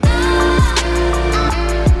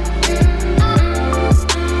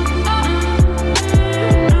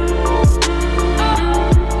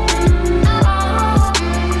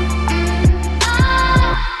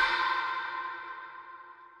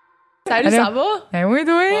Salut, Allô? ça va? Ben oui,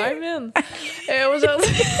 oui. Ouais, man.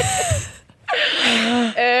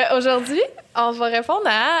 Aujourd'hui, on va répondre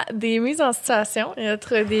à des mises en situation. Il y a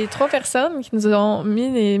des 3 personnes qui nous ont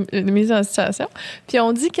mis des mises en situation. Puis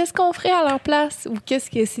on dit qu'est-ce qu'on ferait à leur place ou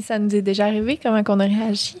qu'est-ce que si ça nous est déjà arrivé, comment qu'on a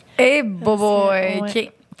réagi. Eh, bobo, Ouais.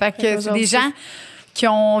 OK. Fait que c'est des gens qui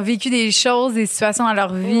ont vécu des choses, des situations dans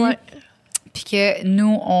leur vie. Ouais. Puis que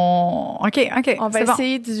nous, OK. On va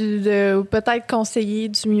essayer de peut-être conseiller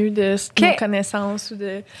du mieux de nos connaissances.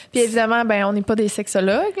 Puis évidemment, ben on n'est pas des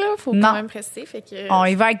sexologues, là. Faut quand même préciser. Fait que, on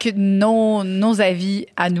y va avec nos avis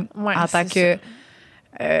à nous. Ouais, en tant que...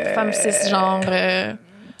 femme cisgenre...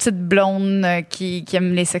 petite blonde qui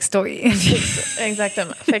aime les sextoys.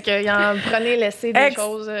 Exactement. Fait que prenez, laissez des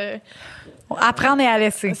choses... Apprendre et à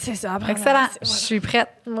laisser. C'est ça, apprendre. Excellent. Je suis prête.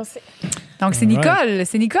 Moi aussi. Donc, c'est Nicole.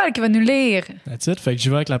 C'est Nicole qui va nous lire. That's it. Fait que j'y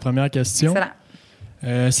vais avec la première question.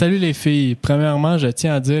 Excellent. Salut les filles. Premièrement, je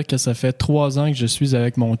tiens à dire que ça fait 3 ans que je suis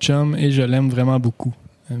avec mon chum et je l'aime vraiment beaucoup.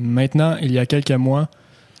 Maintenant, il y a quelques mois,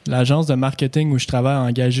 l'agence de marketing où je travaille a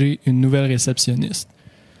engagé une nouvelle réceptionniste.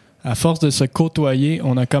 À force de se côtoyer,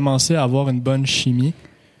 on a commencé à avoir une bonne chimie.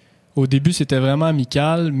 Au début, c'était vraiment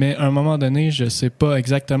amical, mais à un moment donné, je sais pas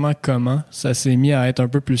exactement comment, ça s'est mis à être un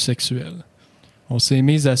peu plus sexuel. On s'est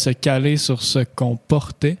mis à se caler sur ce qu'on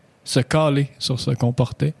portait,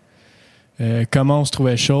 comment on se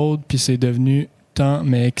trouvait chaude, puis c'est devenu tant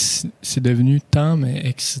mais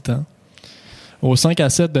excitant. Au 5 à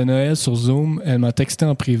 7 de Noël sur Zoom, elle m'a texté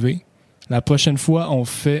en privé. La prochaine fois, on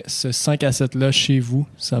fait ce 5 à 7-là chez vous.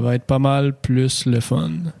 Ça va être pas mal plus le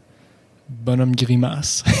fun. Bonhomme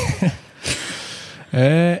grimace.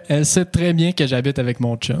 Elle sait très bien que j'habite avec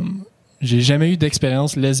mon chum. J'ai jamais eu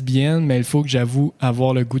d'expérience lesbienne, mais il faut que j'avoue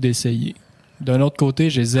avoir le goût d'essayer. D'un autre côté,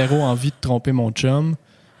 j'ai zéro envie de tromper mon chum,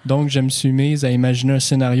 donc je me suis mise à imaginer un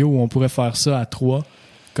scénario où on pourrait faire ça à 3,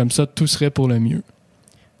 comme ça tout serait pour le mieux.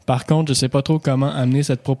 Par contre, je sais pas trop comment amener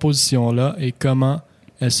cette proposition-là et comment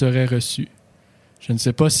elle serait reçue. Je ne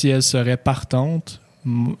sais pas si elle serait partante.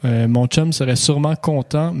 Mon chum serait sûrement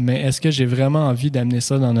content, mais est-ce que j'ai vraiment envie d'amener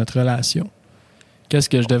ça dans notre relation? Qu'est-ce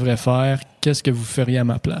que je devrais faire? Qu'est-ce que vous feriez à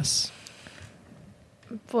ma place?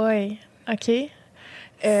 Boy, OK.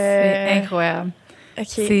 C'est incroyable. OK.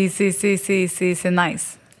 C'est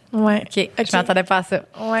nice. Ouais. OK. Je m'attendais pas à ça.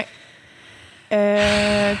 Ouais.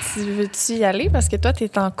 Tu veux-tu y aller? Parce que toi, tu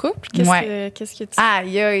es en couple. Qu'est-ce que tu...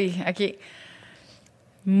 Aïe. OK.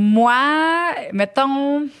 Moi,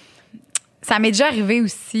 mettons... Ça m'est déjà arrivé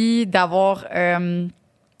aussi d'avoir...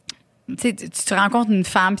 tu sais, tu te rencontres une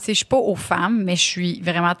femme, tu sais, je suis pas aux femmes, mais je suis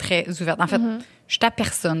vraiment très ouverte. En fait, je suis ta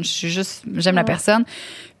personne. J'aime la personne.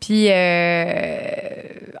 Puis,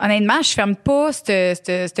 honnêtement, je ferme pas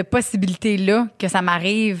cette possibilité-là que ça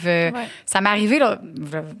m'arrive. Ça m'est arrivé, là,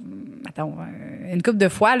 une couple de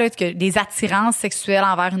fois, là, que des attirances sexuelles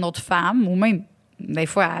envers une autre femme, ou même, des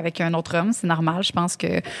fois, avec un autre homme. C'est normal. Je pense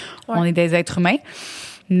que on est des êtres humains.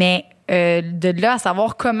 Mais de là à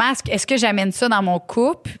savoir comment est-ce que j'amène ça dans mon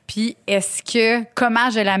couple, puis comment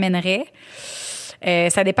je l'amènerais.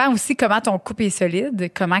 Ça dépend aussi comment ton couple est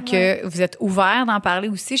solide, comment que vous êtes ouvert d'en parler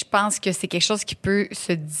aussi. Je pense que c'est quelque chose qui peut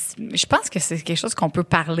je pense que c'est quelque chose qu'on peut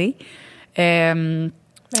parler. Mais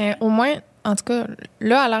au moins, en tout cas,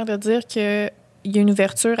 là, elle a l'air de dire qu'il y a une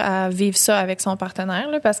ouverture à vivre ça avec son partenaire,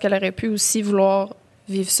 là, parce qu'elle aurait pu aussi vouloir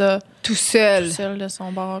vivre ça tout seul de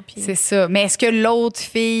son bord. Puis... C'est ça. Mais est-ce que l'autre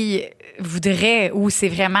fille voudrait ou c'est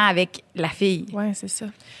vraiment avec la fille? Oui, c'est ça.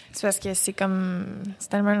 C'est parce que c'est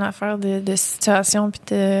tellement une affaire de situation puis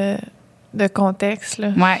de contexte. Là.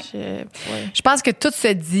 Ouais. Je pense que tout se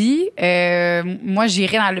dit. Moi,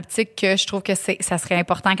 j'irais dans l'optique que je trouve que ça serait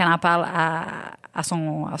important qu'elle en parle à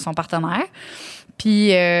son partenaire.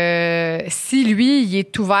 Puis, si lui, il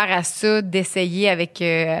est ouvert à ça, d'essayer avec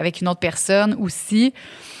une autre personne aussi,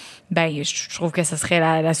 ben je trouve que ce serait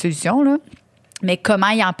la solution, là. Mais comment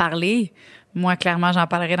y en parler? Moi, clairement, j'en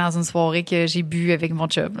parlerai dans une soirée que j'ai bu avec mon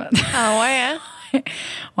chum. Là. Ah ouais, hein?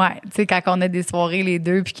 Ouais, tu sais, quand on a des soirées les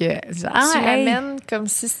deux, puis que... tu l'amènes comme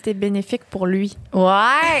si c'était bénéfique pour lui.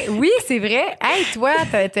 Ouais, oui, c'est vrai. Hey, toi,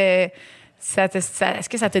 est-ce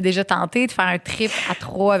que ça t'a déjà tenté de faire un trip à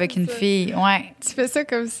 3 avec une fille? Ouais. Tu fais ça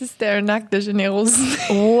comme si c'était un acte de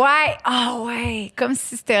générosité. Ouais. Ah ouais. Comme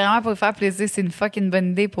si c'était vraiment pour faire plaisir. C'est une fucking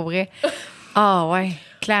bonne idée pour vrai. Ah ouais.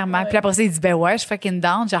 Clairement. Ouais. Puis après ça, il dit, ben ouais, je suis fucking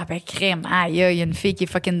down. Genre, ben crème. Aïe, il y a une fille qui est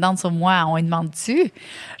fucking down sur moi. On lui demande-tu?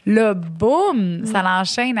 Là, boum! Ça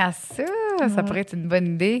l'enchaîne à ça. Ça pourrait être une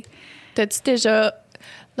bonne idée. T'as-tu déjà...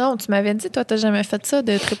 Non, tu m'avais dit, toi, t'as jamais fait ça,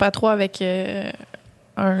 de trip à 3 avec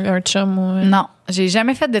un chum ou... Non, j'ai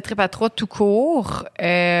jamais fait de trip à 3 tout court.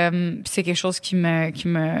 C'est quelque chose qui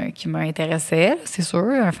m'intéressait, c'est sûr,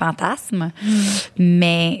 un fantasme.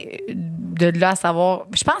 Mais de là à savoir...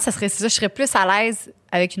 Je pense que je serais plus à l'aise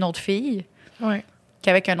avec une autre fille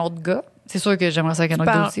qu'avec un autre gars. C'est sûr que j'aimerais ça avec un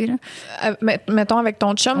autre gars aussi. Là. Mettons, avec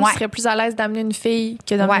ton chum, tu serais plus à l'aise d'amener une fille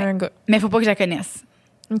que d'amener un gars. Mais il faut pas que je la connaisse.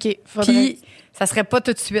 OK. Puis, ça serait pas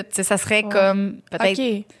tout de suite. Ça serait comme peut-être...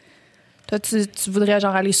 OK. Toi, tu voudrais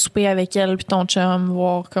genre aller souper avec elle puis ton chum,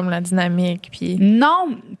 voir comme la dynamique. Puis...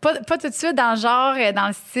 Non, pas tout de suite dans le genre, dans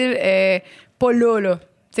le style, pas là.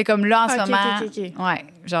 C'est comme là en ce moment. OK. Ouais,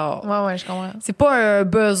 genre. Ouais, je comprends. C'est pas un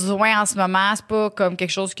besoin en ce moment, c'est pas comme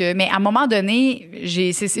quelque chose que. Mais à un moment donné,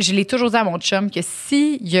 je l'ai toujours dit à mon chum que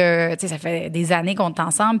si il y a, tu sais, ça fait des années qu'on est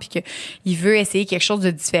ensemble puis qu'il veut essayer quelque chose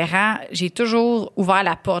de différent, j'ai toujours ouvert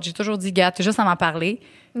la porte. J'ai toujours dit, gars, t'as juste à m'en parler.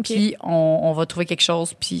 Puis on va trouver quelque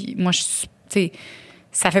chose. Puis moi, tu sais,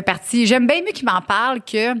 ça fait partie. J'aime bien mieux qu'il m'en parle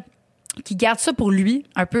qu'il garde ça pour lui,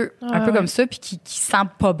 un peu comme ça, puis qu'il se sent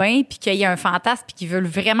pas bien, puis qu'il y a un fantasme, puis qu'il veut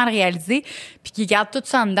vraiment le réaliser, puis qu'il garde tout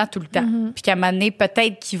ça en dedans tout le temps. Puis qu'à un moment donné,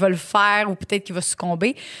 peut-être qu'il va le faire ou peut-être qu'il va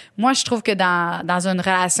succomber. Moi, je trouve que dans une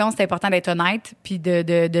relation, c'est important d'être honnête, puis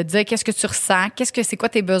de dire qu'est-ce que tu ressens, c'est quoi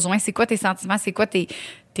tes besoins, c'est quoi tes sentiments, c'est quoi tes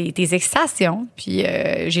excitations. Puis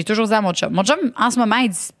j'ai toujours dit à mon chum. Mon chum, en ce moment, il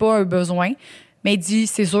dit c'est pas un besoin, mais il dit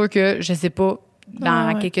c'est sûr que je sais pas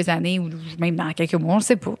dans quelques années ou même dans quelques mois, on le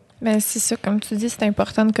sait pas. Ben c'est ça, comme tu dis, c'est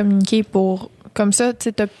important de communiquer pour... Comme ça,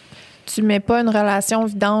 tu mets pas une relation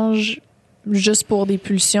vidange juste pour des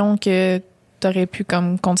pulsions que t'aurais pu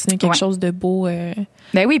comme continuer quelque chose de beau.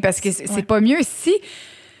 Ben oui, parce que c'est pas mieux si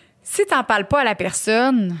t'en parles pas à la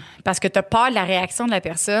personne parce que t'as peur de la réaction de la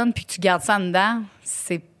personne puis que tu gardes ça en dedans,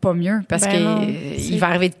 c'est pas mieux parce il va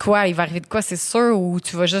arriver de quoi, c'est sûr, ou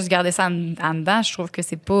tu vas juste garder ça en dedans. Je trouve que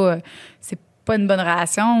c'est pas une bonne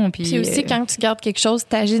relation. Puis aussi, quand tu gardes quelque chose,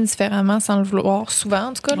 t'agis différemment sans le vouloir. Souvent,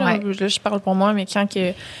 en tout cas, là, je parle pour moi, mais quand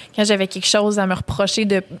j'avais quelque chose à me reprocher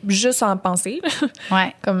de juste en penser,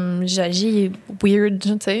 comme j'agis weird,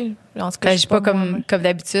 tu sais. En tout cas, t'agis pas comme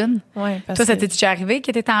d'habitude. Ouais, toi, ça t'est déjà arrivé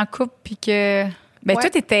que t'étais en couple puis que... Ben, toi,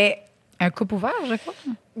 t'étais un couple ouvert, je crois.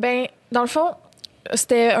 Ben, dans le fond,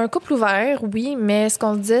 c'était un couple ouvert, oui, mais ce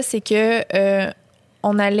qu'on se disait, c'est que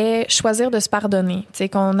on allait choisir de se pardonner. Tu sais,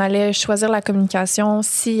 qu'on allait choisir la communication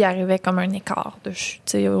s'il arrivait comme un écart de chute,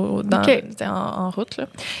 tu sais, en route, là.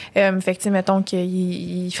 Fait que, tu sais, mettons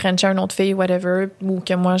qu'il frenchait une autre fille, whatever, ou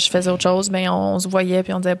que moi, je faisais autre chose, ben on se voyait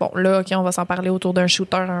puis on disait, bon, là, OK, on va s'en parler autour d'un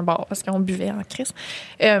shooter à un bar parce qu'on buvait en crise.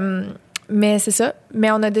 Mais c'est ça. Mais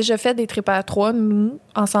on a déjà fait des trips à 3, nous,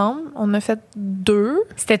 ensemble. On a fait 2.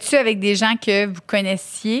 C'était-tu avec des gens que vous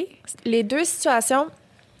connaissiez? Les 2 situations...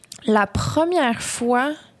 La première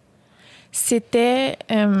fois, c'était...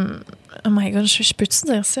 oh my God, je peux-tu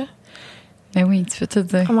dire ça? Ben oui, tu peux tout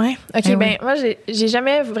dire. Ouais. OK, moi, j'ai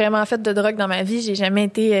jamais vraiment fait de drogue dans ma vie. J'ai jamais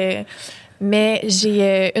été... mais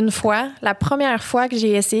j'ai une fois, la première fois que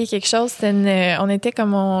j'ai essayé quelque chose, c'était on était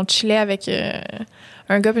comme on chillait avec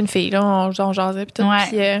un gars et une fille. Là, on jasait puis tout.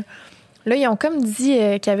 Puis là, ils ont comme dit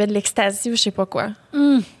qu'il y avait de l'ecstasy ou je sais pas quoi.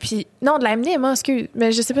 Puis, non, de la MDMA, excuse.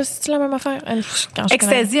 Mais je sais pas si c'est la même affaire.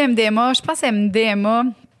 Ecstasy, MDMA. Je pense que MDMA,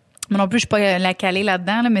 moi non plus, je suis pas la calée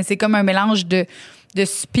là-dedans, là, mais c'est comme un mélange de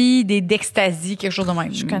speed et d'ecstasy, quelque chose de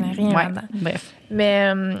même. Je connais rien là-dedans. Bref.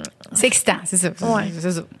 Mais... c'est excitant, c'est ça.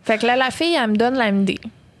 C'est ça. Fait que là, la fille, elle me donne la MD.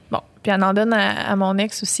 Bon, puis elle en donne à mon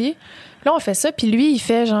ex aussi. Là, on fait ça, puis lui, il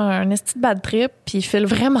fait genre un esti de bad trip, puis il file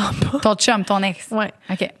vraiment pas. Ton chum, ton ex? Ouais.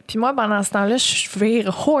 OK. Puis moi, pendant ce temps-là, je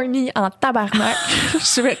vire horny en tabarnak.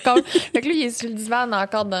 Je vais comme... Fait que lui, il est sur le divan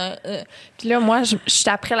encore dans... Puis là, moi, je suis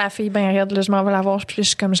après la fille bien raide, là, je m'en vais la voir, puis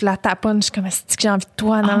là, je la taponne, je suis comme, est-ce que j'ai envie de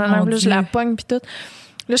toi? Non. Là, je la pogne, puis tout.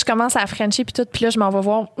 Là, je commence à frencher, puis tout, puis là, je m'en vais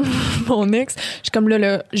voir mon ex. Je suis comme,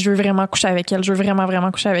 là, je veux vraiment coucher avec elle. Je veux vraiment,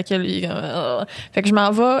 vraiment coucher avec elle. Fait que je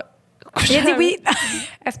m'en vais... Il a dit oui.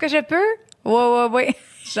 Est-ce que je peux? Ouais.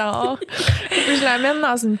 Genre, je l'amène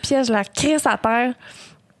dans une pièce, je la crisse à terre.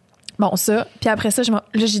 Bon, ça. Puis après ça, là,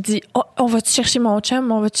 j'ai dit, oh, on va-tu chercher mon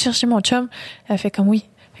chum? Elle fait comme oui.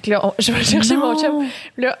 Fait que là, je vais chercher mon chum.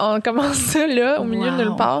 Là, on commence ça, là, au milieu de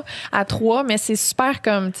nulle part, à 3, mais c'est super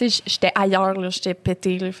comme, tu sais, j'étais ailleurs, là, j'étais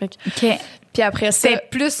pétée, là. Fait que, OK. Puis après ça. C'était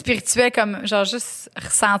plus spirituel, comme, genre, juste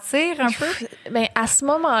ressentir un peu? Ben, à ce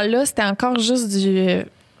moment-là, c'était encore juste du.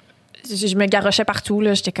 Je me garochais partout,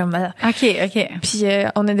 là. J'étais comme... OK. Puis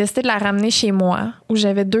on a décidé de la ramener chez moi, où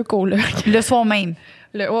j'avais 2 colocs. Le soir même?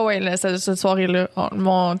 Cette soirée-là.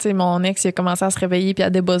 Mon ex, il a commencé à se réveiller puis à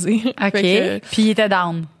débuzzer. OK. Puis il était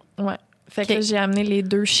down. Ouais. Fait que là, j'ai amené les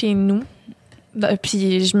 2 chez nous.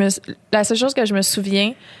 Puis la seule chose que je me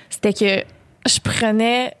souviens, c'était que je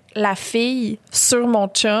prenais la fille sur mon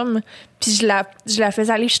chum, puis je la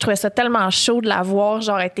faisais aller. Je trouvais ça tellement chaud de la voir,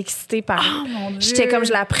 genre, être excitée par... Oh, mon Dieu. J'étais comme,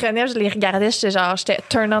 je la prenais, je les regardais, j'étais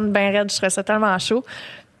turn on ben raide, je trouvais ça tellement chaud.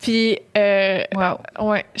 Puis,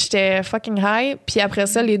 ouais, j'étais fucking high. Puis après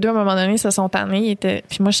ça, les deux, à un moment donné, se sont tannés.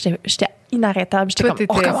 Puis moi, j'étais inarrêtable. J'étais comme,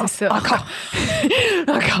 on recommence, c'est ça. encore.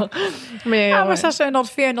 Encore. Mais, moi, je cherchais un autre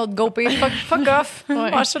fille, un autre gopé. Fuck off.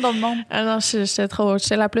 Ouais. Moi, je suis dans le monde. Ah non,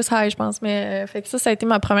 j'étais la plus high, je pense. Mais, fait que ça a été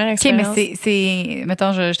ma première OK, expérience. mais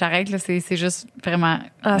mettons, je t'arrête, là, c'est juste vraiment,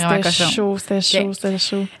 vraiment cochon. C'était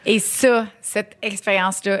chaud. Et ça, cette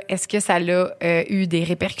expérience-là, est-ce que ça a eu des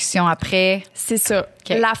répercussions après? C'est ça.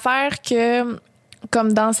 Okay. L'affaire que,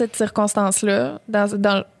 comme dans cette circonstance-là,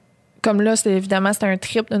 comme là, c'était un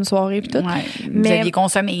trip d'une soirée puis tout. Ouais, mais vous aviez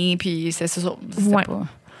consommé, puis c'est ça. Ouais. Pas...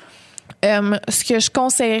 ce que je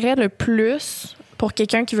conseillerais le plus pour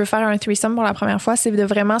quelqu'un qui veut faire un threesome pour la première fois, c'est de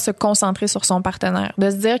vraiment se concentrer sur son partenaire. De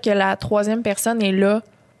se dire que la troisième personne est là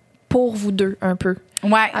pour vous deux, un peu.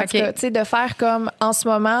 Ouais, en OK. tout cas, tu sais, de faire comme, en ce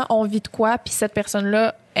moment, on vit de quoi, puis cette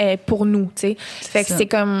personne-là est pour nous, tu sais. Fait que c'est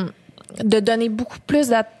comme de donner beaucoup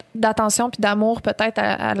plus d'attention puis d'amour peut-être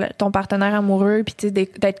à ton partenaire amoureux, puis tu sais,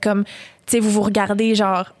 d'être comme, tu sais, vous regardez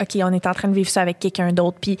genre, OK, on est en train de vivre ça avec quelqu'un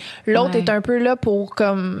d'autre, puis l'autre est un peu là pour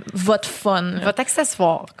comme votre fun. Votre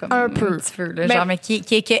accessoire, comme un peu. petit peu, là, genre, mais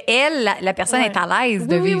que elle, la personne est à l'aise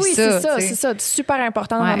de vivre ça. Oui, c'est ça. C'est super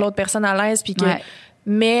important de rendre l'autre personne à l'aise, puis que... Ouais.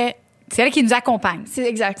 Mais... C'est elle qui nous accompagne. C'est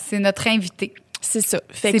exact. C'est notre invité. C'est ça.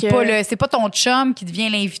 C'est pas ton chum qui devient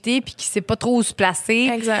l'invité puis qui sait pas trop où se placer.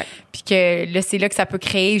 Exact. Puis que là, c'est là que ça peut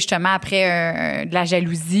créer justement après de la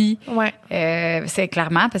jalousie. Ouais. C'est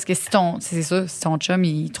clairement parce que si ton chum,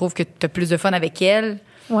 il trouve que tu as plus de fun avec elle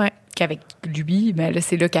qu'avec lui, ben là,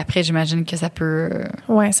 c'est là qu'après, j'imagine que ça peut...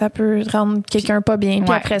 Ouais, ça peut rendre quelqu'un pas bien.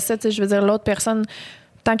 Puis après ça, tu sais, je veux dire, l'autre personne,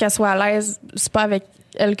 tant qu'elle soit à l'aise, c'est pas avec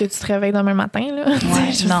elle que tu te réveilles demain matin, là.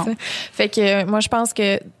 Ouais, non. Fait que moi, je pense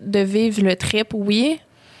que de vivre le trip, oui,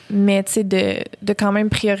 mais tu sais, de quand même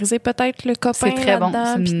prioriser peut-être le copain. C'est très bon.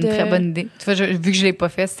 C'est une très bonne idée. Tu vois, vu que je l'ai pas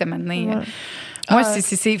fait, c'était maintenant. Ouais. Moi,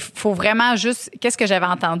 faut vraiment juste. Qu'est-ce que j'avais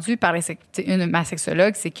entendu par ma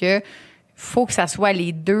sexologue, c'est que faut que ça soit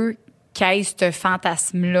les deux qui aient ce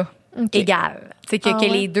fantasme-là égal. Tu sais,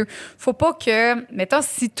 que les deux. Faut pas que. Mettons,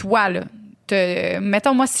 si toi, là,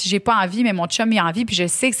 mettons, moi, si j'ai pas envie, mais mon chum, il a envie, puis je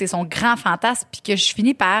sais que c'est son grand fantasme, puis que je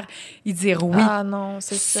finis par y dire oui. Ah non,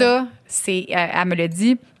 c'est ça. Ça, c'est, elle me l'a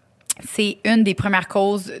dit, c'est une des premières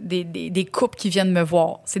causes des couples qui viennent me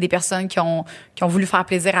voir. C'est des personnes qui ont voulu faire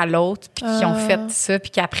plaisir à l'autre, puis qui ont fait ça,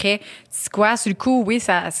 puis qu'après, c'est quoi, sur le coup, oui,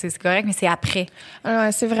 c'est correct, mais c'est après.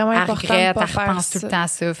 C'est vraiment important de pas faire repense ça. tout le temps à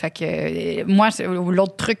ça. Fait que moi,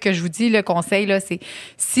 l'autre truc que je vous dis, le conseil, là, c'est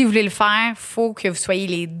si vous voulez le faire, faut que vous soyez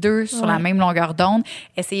les deux sur la même longueur d'onde.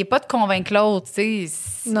 Essayez pas de convaincre l'autre, tu sais.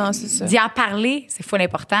 Non, c'est ça. D'y en parler, c'est full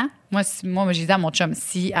important. Moi, j'ai dit à mon chum,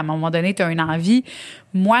 si à un moment donné, tu as une envie,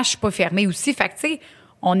 moi, je suis pas fermée aussi. Fait que, tu sais,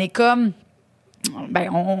 on est comme... Ben,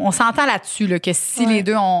 on s'entend là-dessus, là, que si les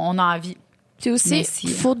deux, on a envie. Puis aussi,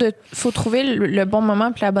 faut trouver le bon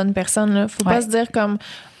moment puis la bonne personne. Là. Faut pas se dire comme,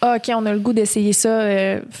 OK, on a le goût d'essayer ça.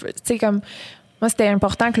 Tu sais, comme... Moi, c'était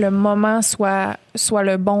important que le moment soit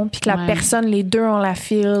le bon puis que la personne, les deux, on la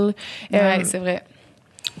feel. Ouais, c'est vrai.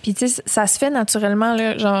 Puis, tu sais, ça se fait naturellement,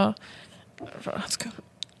 là, genre... En tout cas...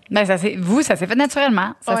 Ben, ça s'est fait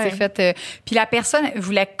naturellement. Ça s'est fait... puis la personne,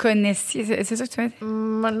 vous la connaissiez, c'est ça que tu fais?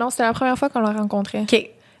 Non, c'était la première fois qu'on l'a rencontrée. OK.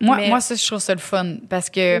 Moi, ça, je trouve ça le fun parce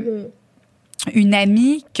que une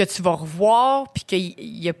amie que tu vas revoir puis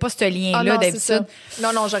qu'il n'y a pas ce lien-là d'habitude. Non,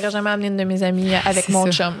 j'aurais jamais amené une de mes amies avec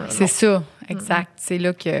mon chum. C'est ça, exact. C'est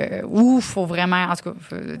là que... il faut vraiment... En tout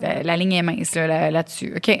cas, la ligne est mince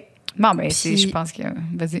là-dessus. OK. Bon, ben, je pense que...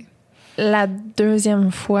 Vas-y. La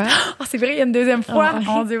deuxième fois... Ah, c'est vrai, il y a une deuxième fois.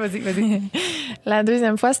 Mon Dieu, vas-y. La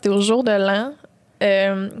deuxième fois, c'était au jour de l'an.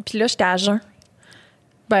 Puis là, j'étais à jeun.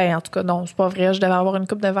 Ben, en tout cas, non, c'est pas vrai. Je devais avoir une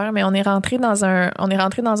coupe de verre, mais on est rentré dans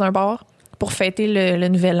un bar pour fêter le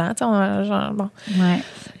nouvel an. Bon. Ouais.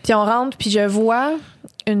 Puis on rentre, puis je vois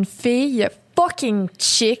une fille fucking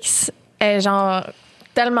chicks. Elle est genre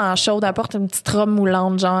tellement chaude. Elle porte une petite robe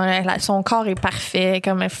moulante. Genre, son corps est parfait,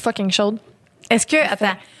 comme elle est fucking chaude. Est-ce que...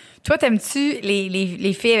 Attends... Toi, t'aimes-tu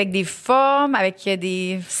les filles avec des formes, avec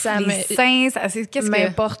des seins? Qu'est-ce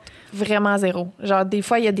m'importe vraiment zéro. Genre, des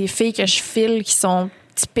fois, il y a des filles que je file qui sont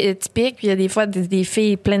typiques, puis il y a des fois des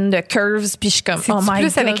filles pleines de curves, puis je suis comme, oh my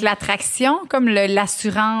plus God. avec l'attraction, comme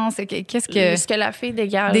l'assurance? Qu'est-ce que... Ce que la fille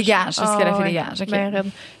dégage. C'est ce que la fille dégage, OK. Ben,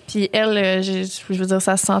 raide. Puis elle, je veux dire,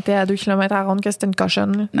 ça se sentait à 2 km à ronde que c'était une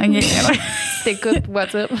cochonne. OK. Si t'écoutes,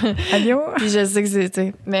 what's up? Allô? Puis je sais que c'est, tu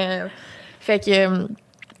sais. Mais, fait que...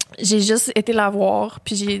 J'ai juste été la voir,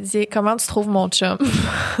 puis j'ai dit « Comment tu trouves mon chum? »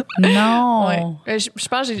 Non! Ouais. Je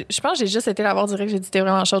pense que j'ai juste été la voir direct. J'ai dit « T'es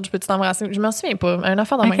vraiment chaude, je peux t'embrasser? » Je m'en souviens pas. Un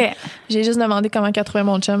affaire dans OK. même. J'ai juste demandé comment qu'elle trouvait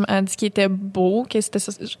mon chum. Elle a dit qu'il était beau, qu'il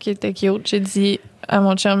était cute. J'ai dit à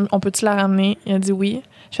mon chum « On peut-tu la ramener? » Il a dit « Oui. »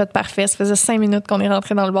 Je fais parfait. Ça faisait 5 minutes qu'on est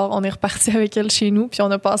rentré dans le bar. On est reparti avec elle chez nous, puis on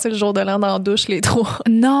a passé le jour de l'an dans la douche, les trois.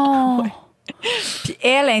 Non! Ouais. Puis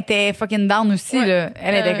elle était fucking down aussi, là.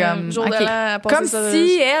 Elle était comme... Jour de OK. l'an, elle passait Comme ça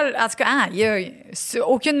si elle... En tout cas, il y a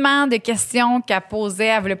aucunement de questions qu'elle posait.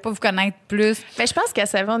 Elle voulait pas vous connaître plus. Mais je pense qu'elle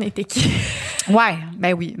savait on était qui. Ouais,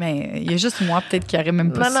 ben oui. Mais il y a juste moi, peut-être, qui aurait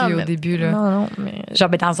même pas su au début, là. Non, mais... Genre,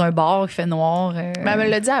 ben, dans un bar qui fait noir. Ben, elle me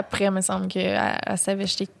l'a dit après, il me semble qu'elle savait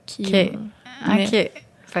j'étais qui. OK. Mais... OK.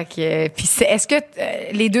 Fait que... Puis est-ce que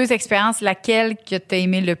les deux expériences, laquelle que t'as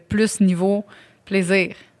aimé le plus niveau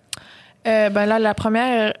plaisir? Ben là, la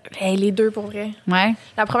première, les deux pour vrai. Ouais.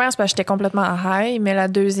 La première, c'est parce que j'étais complètement high, mais la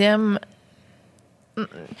deuxième,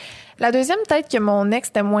 peut-être que mon ex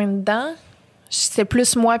était moins dedans. C'est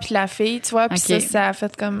plus moi puis la fille, tu vois, puis OK. ça a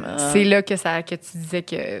fait comme... C'est là que tu disais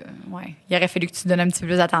que, ouais, il aurait fallu que tu donnes un petit peu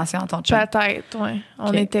plus d'attention à ton chum. Peut-être, ouais.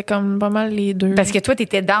 On OK. était comme pas mal les deux. Parce que toi,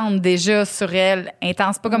 t'étais down déjà sur elle,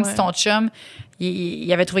 intense. Pas comme Ouais. si ton chum, il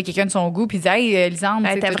avait trouvé quelqu'un de son goût, puis il disait, hey, Lisande,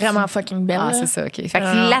 Elle était vraiment fucking belle. Ah, là. c'est ça, OK. Fait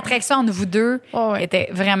que l'attraction entre vous deux Ouais. était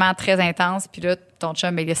vraiment très intense, puis là, ton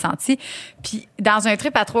chum, il l'a senti. Puis dans un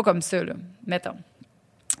trip à trois comme ça, là, mettons,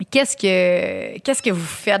 qu'est-ce que vous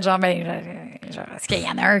faites? Genre, est-ce qu'il y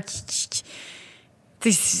en a un qui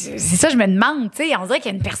tu sais, c'est ça, je me demande, tu sais, on dirait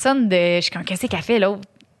qu'il y a une personne de... Je suis comme, qu'est-ce qu'elle fait, l'autre?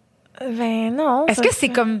 Ben non. Est-ce que c'est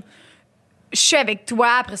comme... Je suis avec toi,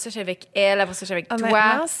 après ça, je suis avec elle, après ça, je suis avec toi.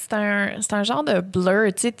 Honnêtement, c'est un genre de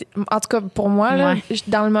blur, tu sais. En tout cas, pour moi, là, Ouais. je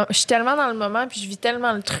suis tellement dans le moment, puis je vis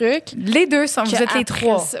tellement le truc. Les deux sont... Vous êtes les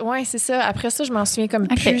trois. Oui, c'est ça. Après ça, je m'en souviens comme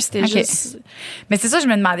OK, plus. C'était OK. juste... Mais c'est ça, je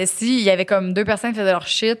me demandais s'il y avait comme deux personnes qui faisaient leur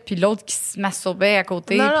shit, puis l'autre qui se masturbait à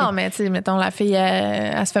côté. Non, puis... non, mais tu sais, mettons, la fille,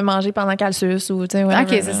 elle se fait manger pendant qu'elle suce ou, tu sais, OK,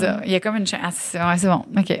 c'est ça. Il y a comme une chaîne. Ah, c'est bon.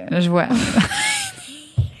 OK, là, je vois.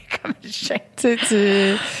 Comme une chaîne. Tu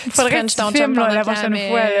sais, Faudrait que tu filmes là, la prochaine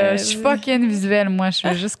fois. Là. Je suis pas fucking visuelle, moi. Je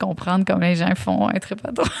veux juste comprendre comment les gens font être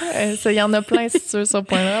pas drôle. Il y en a plein, c'est sûr, sur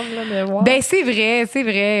Pornhub, là, de voir. Ben, c'est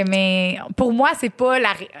vrai. Mais pour moi, c'est pas la...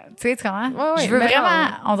 Tu sais, comment? Ouais, je veux ben vraiment...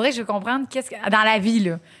 non. On dirait que je veux comprendre dans la vie,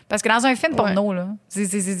 là. Parce que dans un film porno, là, Non,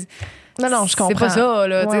 je comprends. c'est pas ça,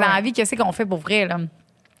 là. Tu sais, Ouais. dans la vie, qu'est-ce qu'on fait pour vrai, là?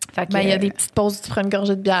 Fait que, Ben, il y a des petites pauses où tu prends une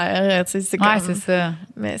gorgée de bière, tu sais, c'est comme... Ouais, c'est ça.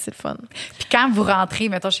 Mais c'est le fun. Puis quand vous rentrez,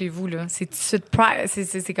 mettons, chez vous, là, c'est tout de suite...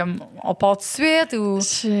 C'est comme... On part tout de suite ou...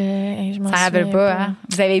 Je m'en Ça rappelle souviens pas, hein?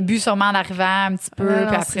 Vous avez bu sûrement en arrivant un petit peu, Non, puis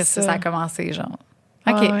non, après c'est ça ça. a commencé, genre.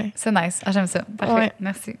 OK, Ouais. c'est nice. Ah, j'aime ça. Parfait. Ouais.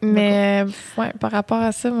 Merci. Mais ouais, par rapport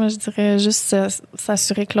à ça, moi, je dirais juste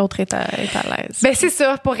s'assurer que l'autre est à l'aise. Ben, c'est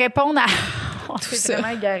ça. Pour répondre à... On Tout s'est ça.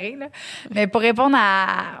 vraiment égaré, là. Mais pour répondre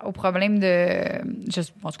au problème de...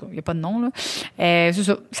 En tout cas, il n'y a pas de nom, là. C'est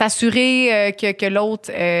ça. S'assurer que l'autre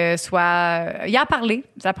soit... Y en parler.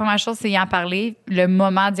 La première chose, c'est y en parler. Le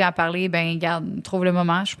moment d'y en parler, ben garde, trouve le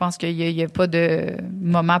moment. Je pense qu'il y a pas de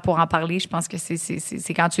moment pour en parler. Je pense que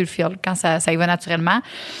c'est quand tu le feels, quand ça y va naturellement.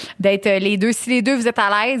 D'être les deux. Si les deux, vous êtes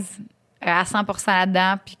à l'aise à 100%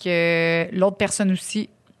 là-dedans, puis que l'autre personne aussi...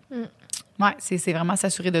 Ouais, c'est vraiment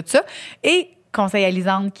s'assurer de ça. Et conseil à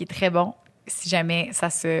Lisande qui est très bon, si jamais ça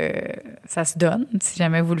se donne, si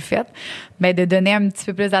jamais vous le faites, ben de donner un petit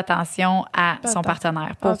peu plus d'attention à son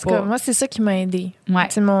partenaire. En tout cas, moi, c'est ça qui m'a aidée. Ouais.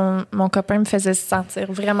 Tu sais, mon copain me faisait se sentir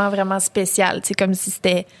vraiment, vraiment spécial. Tu sais, comme si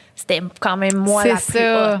c'était quand même moi C'est la plus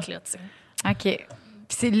ça. haute, là, tu sais. OK.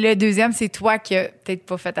 Puis le deuxième, c'est toi qui n'as peut-être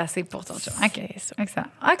pas fait assez pour ton chum. OK. C'est ça. Excellent.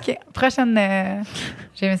 OK. Prochaine.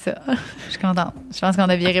 J'ai aimé ça. Je suis contente. Je pense qu'on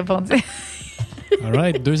a bien répondu. All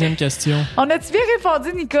right, deuxième question. On a-tu bien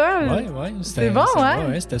répondu, Nicole? Oui. C'est bon, hein?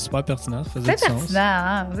 Ouais, c'était super pertinent. Ça faisait C'est du sens. pertinent,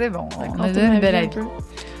 hein? C'est bon. On a Raconte-moi donné une belle un avis. peu.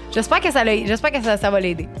 J'espère que ça va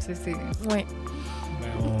l'aider. Oui.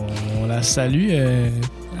 Ben, on la salue,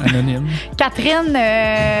 anonyme. Catherine,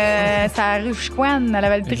 ça rue Chicoine à la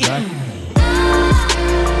Valtrie. Exact.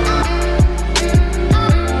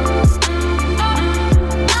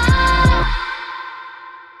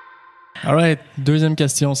 All right, deuxième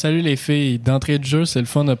question. Salut les filles. D'entrée de jeu, c'est le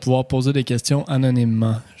fun de pouvoir poser des questions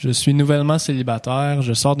anonymement. Je suis nouvellement célibataire,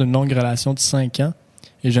 je sors d'une longue relation de 5 ans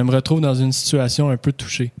et je me retrouve dans une situation un peu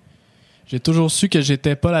touchée. J'ai toujours su que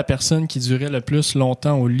j'étais pas la personne qui durait le plus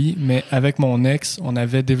longtemps au lit, mais avec mon ex, on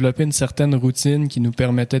avait développé une certaine routine qui nous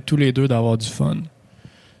permettait tous les deux d'avoir du fun.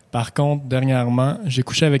 Par contre, dernièrement, j'ai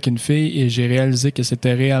couché avec une fille et j'ai réalisé que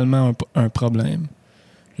c'était réellement un problème.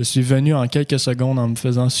 Je suis venu en quelques secondes en me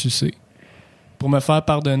faisant sucer. Pour me faire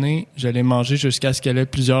pardonner, je l'ai mangé jusqu'à ce qu'elle ait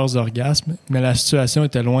plusieurs orgasmes, mais la situation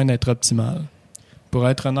était loin d'être optimale. Pour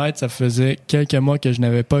être honnête, ça faisait quelques mois que je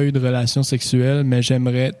n'avais pas eu de relation sexuelle, mais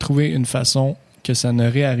j'aimerais trouver une façon que ça ne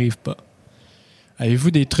réarrive pas. Avez-vous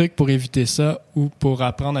des trucs pour éviter ça ou pour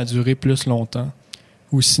apprendre à durer plus longtemps?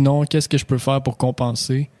 Ou sinon, qu'est-ce que je peux faire pour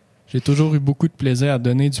compenser? J'ai toujours eu beaucoup de plaisir à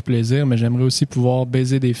donner du plaisir, mais j'aimerais aussi pouvoir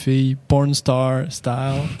baiser des filles porn star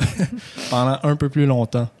style pendant un peu plus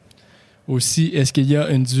longtemps. Aussi, est-ce qu'il y a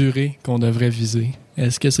une durée qu'on devrait viser?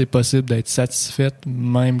 Est-ce que c'est possible d'être satisfaite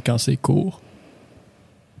même quand c'est court?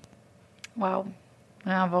 Wow.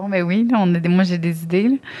 Ah bon, ben oui, là, moi j'ai des idées.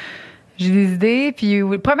 Là. J'ai des idées. Puis,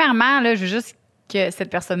 premièrement, là, je veux juste que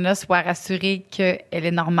cette personne-là soit rassurée qu'elle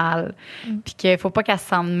est normale. Puis qu'il ne faut pas qu'elle se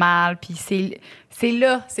sente mal. Puis c'est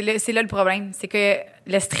là le problème. C'est que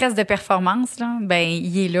le stress de performance, là, ben,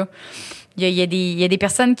 il est là. Il y a des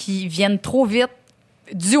personnes qui viennent trop vite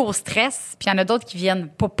dû au stress, puis il y en a d'autres qui viennent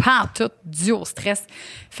pas en tout dû au stress.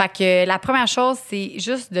 Fait que la première chose, c'est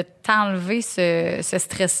juste de t'enlever ce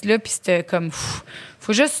stress-là, puis c'est comme,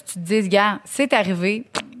 faut juste que tu te dises, regarde, c'est arrivé,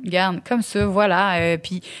 regarde, comme ça, voilà.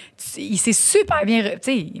 Puis il s'est super bien, tu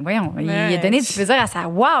sais, voyons, il a donné du plaisir à ça.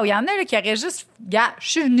 Wow, il y en a là, qui auraient juste, regarde, je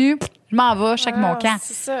suis venue, je m'en vais, je check mon camp.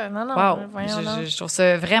 C'est ça, non, wow. voyons, je trouve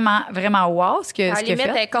ça vraiment, vraiment wow, ce que limite,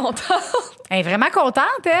 elle est contente. Elle est vraiment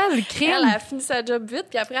contente, elle, crime. Elle a fini sa job vite,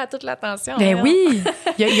 puis après, elle a toute l'attention. Ben oui,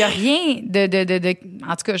 il y a rien de...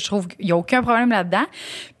 En tout cas, je trouve qu'il n'y a aucun problème là-dedans.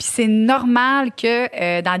 Puis c'est normal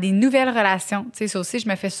que dans des nouvelles relations, tu sais, ça aussi, je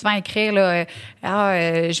me fais souvent écrire, là,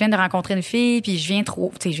 je viens de rencontrer une fille, puis je viens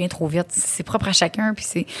trop vite. C'est propre à chacun, puis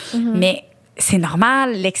c'est... Mais c'est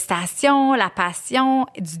normal, l'excitation, la passion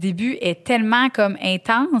du début est tellement comme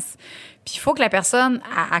intense. Puis il faut que la personne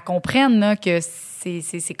elle comprenne là, que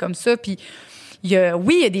c'est comme ça. Puis il y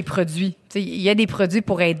a des produits. Il y a des produits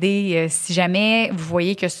pour aider si jamais vous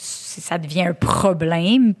voyez que ça devient un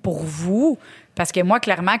problème pour vous. Parce que moi,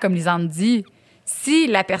 clairement, comme Lisande dit, si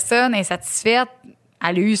la personne est satisfaite,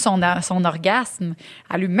 elle a eu son orgasme,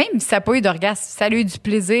 même si ça n'a pas eu d'orgasme, si elle a eu du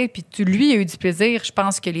plaisir, puis lui a eu du plaisir, je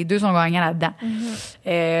pense que les deux sont gagnants là-dedans.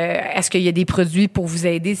 Est-ce qu'il y a des produits pour vous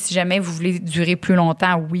aider si jamais vous voulez durer plus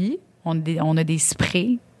longtemps? Oui. On a des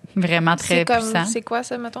sprays vraiment très puissants. C'est quoi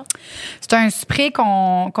ça, mettons? C'est un spray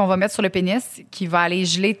qu'on va mettre sur le pénis qui va aller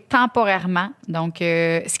geler temporairement. Donc,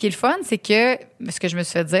 ce qui est le fun, c'est que, ce que je me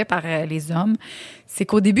suis fait dire par les hommes, c'est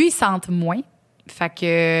qu'au début, ils sentent moins. Fait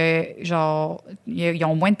que, genre, ils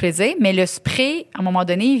ont moins de plaisir. Mais le spray, à un moment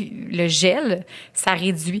donné, le gel, ça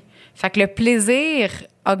réduit. Fait que le plaisir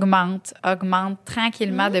augmente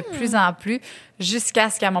tranquillement de plus en plus jusqu'à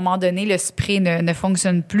ce qu'à un moment donné, le spray ne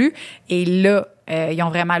fonctionne plus. Et là, ils ont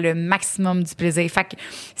vraiment le maximum du plaisir. Fait que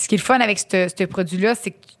ce qui est le fun avec ce produit-là,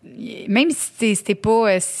 c'est que même si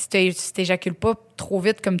si t'éjacules pas trop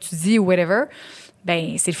vite, comme tu dis, ou whatever,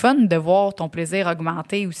 ben c'est le fun de voir ton plaisir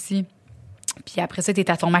augmenter aussi. Puis après ça, tu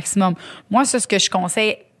es à ton maximum. Moi, ça, ce que je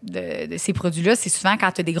conseille de ces produits-là, c'est souvent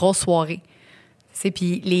quand tu as des grosses soirées.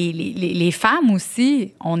 Puis les femmes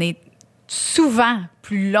aussi, on est souvent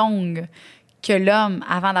plus longues que l'homme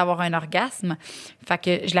avant d'avoir un orgasme. Fait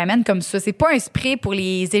que je l'amène comme ça. C'est pas un spray pour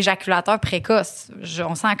les éjaculateurs précoces.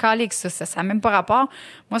 On s'en calait ça. Ça n'a même pas rapport.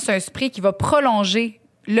 Moi, c'est un spray qui va prolonger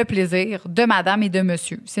le plaisir de madame et de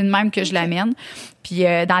monsieur. C'est de même que je l'amène. Puis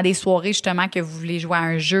dans des soirées, justement, que vous voulez jouer à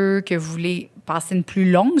un jeu, que vous voulez passer une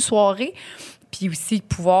plus longue soirée, puis aussi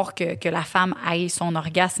pouvoir que la femme ait son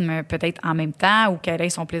orgasme peut-être en même temps ou qu'elle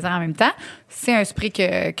ait son plaisir en même temps, c'est un spray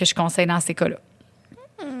que je conseille dans ces cas-là.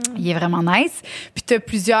 Il est vraiment nice. Puis t'en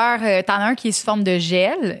as un qui est sous forme de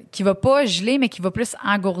gel, qui va pas geler, mais qui va plus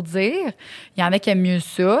engourdir. Il y en a qui aiment mieux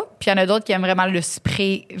ça. Puis il y en a d'autres qui aiment vraiment le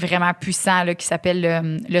spray vraiment puissant, là, qui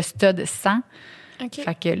s'appelle le Stud 100. Okay.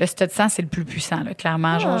 Fait que le Stud 100, c'est le plus puissant, là,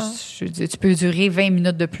 clairement. Genre, tu peux durer 20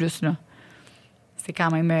 minutes de plus, là. C'est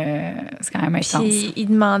quand même intense. Puis il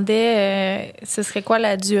demandait, ce serait quoi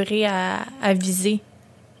la durée à viser?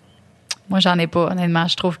 Moi, j'en ai pas, honnêtement.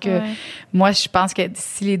 Je trouve que... Moi, je pense que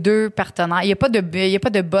si les deux partenaires... Il n'y a pas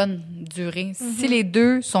de bonne durée. Si les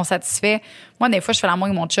deux sont satisfaits... Moi, des fois, je fais l'amour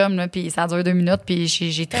avec mon chum, là, puis ça dure 2 minutes, puis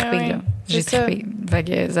j'ai trippé, là. J'ai trippé. Fait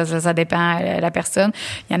que ça dépend de la personne.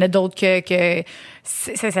 Il y en a d'autres que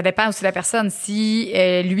ça dépend aussi de la personne. Si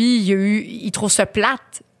lui, il trouve ça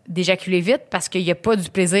plate d'éjaculer vite parce qu'il n'y a pas du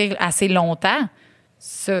plaisir assez longtemps,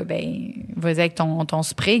 ça, ben, vas-y avec ton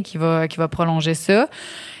spray qui va prolonger ça.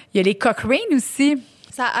 Il y a les Cochrane aussi.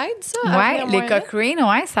 Ça aide, ça? Oui, les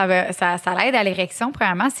Cochrane, ça l'aide à l'érection,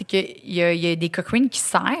 premièrement. C'est qu'il y a des Cochrane qui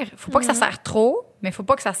serrent. Il ne faut pas que ça serre trop, mais il ne faut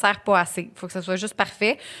pas que ça serre pas assez. Il faut que ça soit juste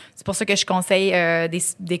parfait. C'est pour ça que je conseille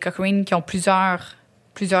des Cochrane qui ont plusieurs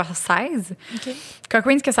plusieurs 16. OK.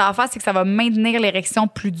 Cochrane, ce que ça va faire, c'est que ça va maintenir l'érection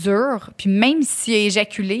plus dure. Puis même s'il a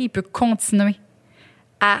éjaculé, il peut continuer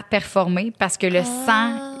à performer parce que le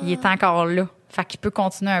sang, il est encore là. Fait qu'il peut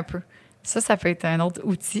continuer un peu. Ça peut être un autre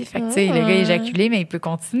outil. Fait que, tu sais, le gars a éjaculé, mais il peut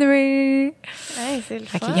continuer. Hey, c'est le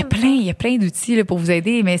fun. Il y a plein d'outils là, pour vous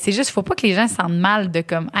aider, mais c'est juste, faut pas que les gens se sentent mal de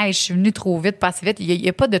comme, hey, je suis venue trop vite, pas assez vite. Il y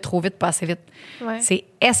a pas de trop vite, pas assez vite. Ouais. C'est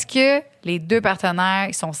est-ce que les deux partenaires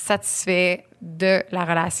ils sont satisfaits de la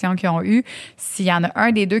relation qu'ils ont eue? S'il y en a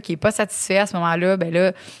un des deux qui est pas satisfait à ce moment-là, ben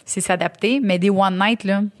là, c'est s'adapter. Mais des one night,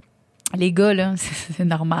 là, les gars, là, c'est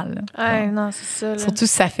normal. Là. Ouais, non, c'est ça. Là. Surtout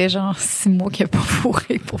si ça fait genre 6 mois qu'il n'a pas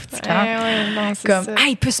fourré, pauvre petit cœur. Ouais, non, c'est Comme, ça.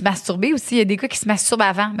 il peut se masturber aussi. Il y a des gars qui se masturbent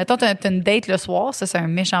avant. Mettons, t'as une date le soir. Ça, c'est un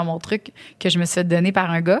méchant bon truc que je me suis fait donner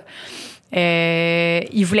par un gars.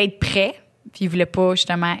 Il voulait être prêt, puis il voulait pas,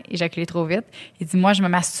 justement, éjaculer trop vite. Il dit, moi, je me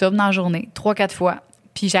masturbe dans la journée, 3-4 fois.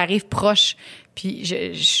 Puis j'arrive proche, puis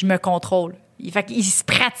je me contrôle. Fait qu'il se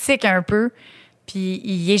pratique un peu, puis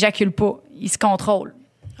il éjacule pas. Il se contrôle.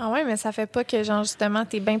 Ah ouais, mais ça fait pas que, genre, justement,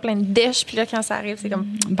 t'es bien plein de dèches, puis là, quand ça arrive, c'est comme...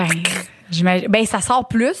 Ben, ça sort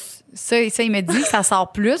plus. Ça, il me dit que ça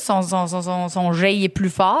sort plus. Son jet est plus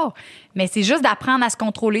fort. Mais c'est juste d'apprendre à se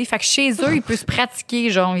contrôler. Fait que chez eux, il peut se pratiquer.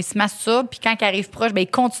 Genre, il se masturbe, puis quand il arrive proche, ben, il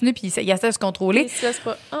continue, puis il essaie de se contrôler.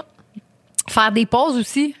 Faire des pauses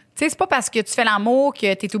aussi. Tu sais, c'est pas parce que tu fais l'amour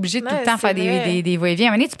que t'es obligé de tout le temps faire des va-et-vient. À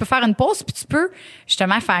un moment donné, tu peux faire une pause, puis tu peux,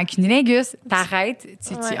 justement, faire un cunilingus. T'arrêtes.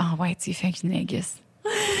 Tu fais un cunilingus.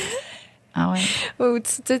 Ah ouais. Ou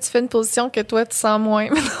tu fais une position que toi, tu sens moins.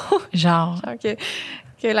 Genre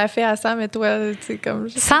que la fille, elle sent, mais toi, tu sais, comme...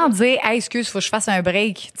 Sans dire, hey, excuse, faut que je fasse un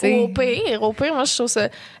break, tu sais. Au pire, moi, je trouve ça...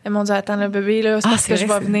 Mon Dieu, attends, le bébé, là, c'est parce que je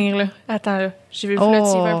vais venir, là. Attends, là. J'y vais le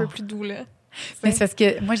tirer un peu plus doux, là. Mais c'est parce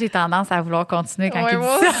que moi, j'ai tendance à vouloir continuer quand il dit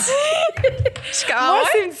moi ça. Moi,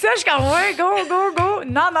 s'il me dit ça, je suis comme, ouais, go.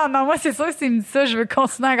 Non, moi, c'est sûr que s'il me dit ça, je veux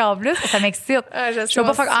continuer encore plus. Ça m'excite. Je veux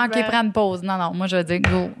pas faire, OK, prendre une pause. Non, moi, je vais dire,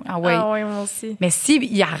 go. Ah ouais, moi aussi. Mais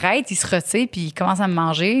s'il arrête, il se retire, puis il commence à me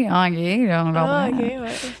manger, OK, là, on va ouais.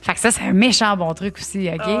 Fait que ça, c'est un méchant bon truc aussi,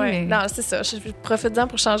 OK? Ouais. Non, c'est ça. Je profite-en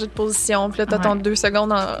pour changer de position. Puis là, t'as ton 2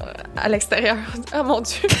 secondes à l'extérieur. Ah, mon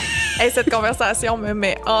Dieu. Hey, cette conversation me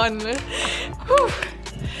met on.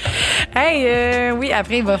 Hey, oui,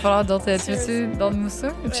 après, il va falloir d'autres. Tu veux-tu d'autres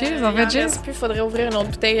mousseux? Cheers, on fait cheers? Il faudrait ouvrir une autre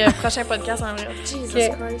bouteille. Prochain podcast en vrai. Jesus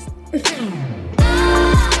Christ.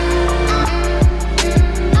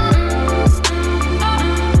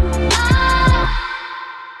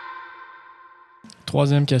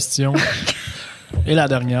 Troisième question. Et la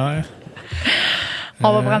dernière.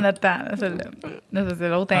 On va prendre notre temps, là, celle-là. Là, ça, c'est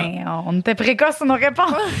l'autre. Hein, on était précoce sur nos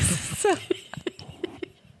réponses.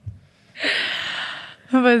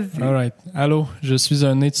 Vas-y. All right. Allô, je suis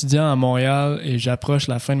un étudiant à Montréal et j'approche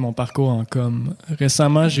la fin de mon parcours en com.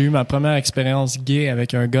 Récemment, j'ai eu ma première expérience gay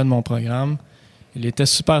avec un gars de mon programme. Il était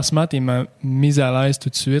super smart et m'a mis à l'aise tout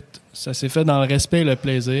de suite. Ça s'est fait dans le respect et le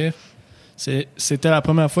plaisir. C'était la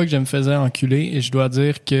première fois que je me faisais enculer et je dois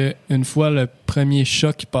dire que une fois le premier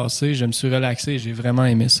choc passé, je me suis relaxé et j'ai vraiment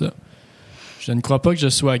aimé ça. Je ne crois pas que je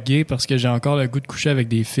sois gay parce que j'ai encore le goût de coucher avec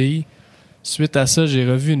des filles. Suite à ça, j'ai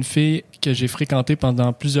revu une fille que j'ai fréquentée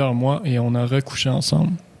pendant plusieurs mois et on a recouché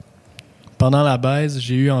ensemble. Pendant la baise,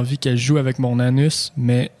 j'ai eu envie qu'elle joue avec mon anus,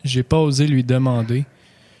 mais j'ai pas osé lui demander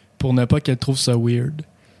pour ne pas qu'elle trouve ça weird.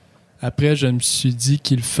 Après, je me suis dit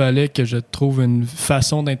qu'il fallait que je trouve une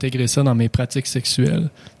façon d'intégrer ça dans mes pratiques sexuelles,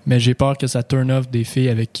 mais j'ai peur que ça turn off des filles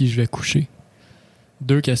avec qui je vais coucher.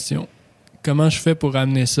 2 questions. Comment je fais pour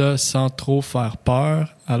amener ça sans trop faire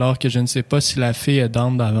peur, alors que je ne sais pas si la fille est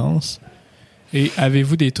down d'avance? Et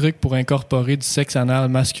avez-vous des trucs pour incorporer du sexe anal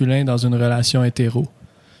masculin dans une relation hétéro?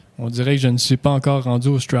 On dirait que je ne suis pas encore rendu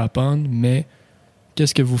au strap-on, mais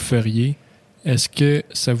qu'est-ce que vous feriez? Est-ce que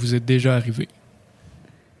ça vous est déjà arrivé?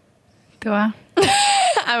 Toi?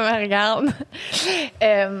 Elle me regarde.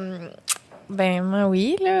 Ben, moi,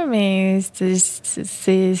 oui, là, mais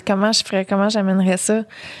c'est comment j'amènerais ça?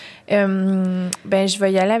 Ben, je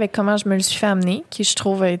vais y aller avec comment je me le suis fait amener, qui, je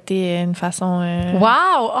trouve, a été une façon...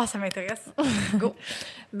 Wow! Oh, ça m'intéresse. Go!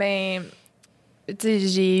 Ben, tu sais,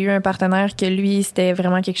 j'ai eu un partenaire que, lui, c'était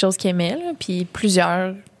vraiment quelque chose qu'il aimait, là, puis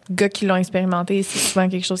plusieurs gars qui l'ont expérimenté, c'est souvent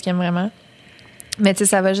quelque chose qu'il aime vraiment. Mais, tu sais,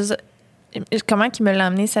 ça va juste... Comment qu'il me l'a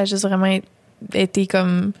amené, ça a juste vraiment été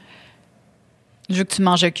comme... Je veux que tu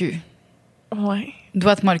manges le cul. Ouais.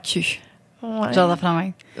 Doite-moi le cul. Ouais. Genre de la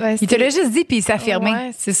main. Ouais, il te l'a juste dit, puis il s'est affirmé.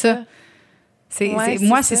 Ouais, c'est ça.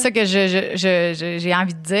 Moi, c'est ça que j'ai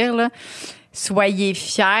envie de dire, là. Soyez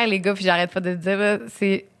fiers, les gars, puis j'arrête pas de le dire, là.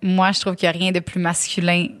 Moi, je trouve qu'il n'y a rien de plus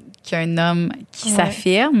masculin qu'un homme qui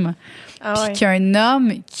s'affirme, puis qu'un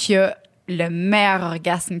homme qui a le meilleur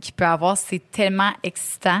orgasme qu'il peut avoir. C'est tellement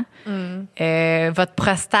excitant. Votre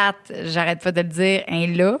prostate, j'arrête pas de le dire, est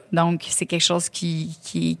là. Donc, c'est quelque chose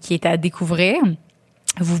qui est à découvrir.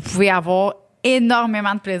 Vous pouvez avoir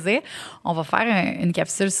énormément de plaisir. On va faire une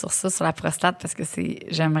capsule sur ça, sur la prostate, parce que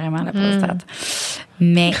j'aime vraiment la prostate.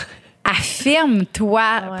 Mais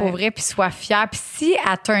affirme-toi, pour vrai, puis sois fière. Puis si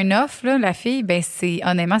elle turn off, là, la fille, ben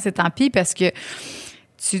honnêtement, c'est tant pis, parce que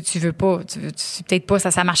tu veux pas, peut-être pas,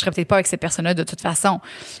 ça marcherait peut-être pas avec cette personne-là de toute façon.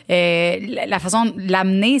 La façon de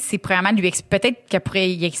l'amener, c'est premièrement peut-être qu'elle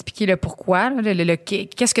pourrait y expliquer le pourquoi, là,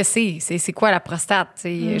 qu'est-ce que c'est quoi la prostate,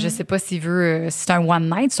 je sais pas s'il veut, si c'est un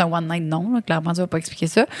one night, non, là, clairement tu vas pas expliquer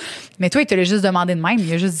ça. Mais toi, il te l'a juste demandé de même,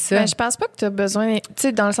 il a juste dit ça. Ben, je pense pas que tu as besoin, tu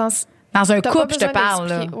sais, dans le sens. Dans un couple, je te parle,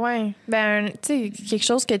 là. Oui. Ben, tu sais, quelque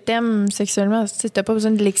chose que t'aimes sexuellement, tu sais, t'as pas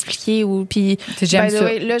besoin de l'expliquer ou, puis. J'aime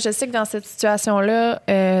ça. Là, je sais que dans cette situation-là,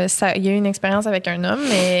 il y a eu une expérience avec un homme,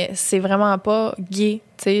 mais c'est vraiment pas gay.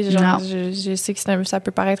 Tu sais, genre, je sais que ça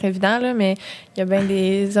peut paraître évident, là, mais il y a bien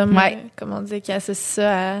des hommes, comment dire, qui associent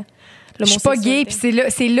ça à. Je suis pas gay, puis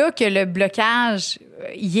c'est là que le blocage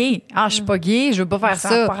y est. Ah, je suis pas gay, je veux pas faire ça.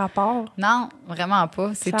 Ça n'a pas rapport. Non, vraiment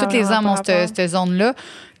pas. Tous les hommes ont cette zone-là.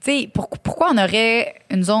 Tu sais, pourquoi on aurait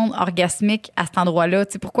une zone orgasmique à cet endroit-là?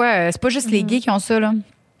 Tu sais, pourquoi? C'est pas juste les gays qui ont ça, là.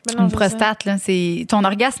 Non, une prostate, là. Ton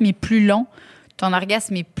orgasme est plus long. Ton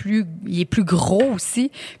orgasme est plus gros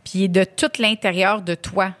aussi. Puis il est de tout l'intérieur de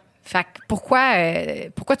toi. Fait que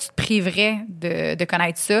pourquoi tu te priverais de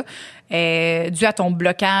connaître ça dû à ton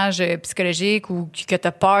blocage psychologique ou que tu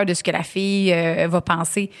as peur de ce que la fille va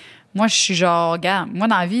penser? Moi, je suis genre, regarde, moi,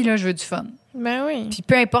 dans la vie, là, je veux du fun. Ben oui. Puis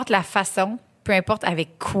peu importe la façon, peu importe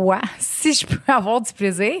avec quoi, si je peux avoir du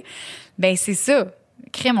plaisir, ben c'est ça.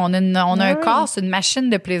 Crème, on a un corps, c'est une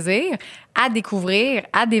machine de plaisir à découvrir,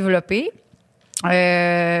 à développer.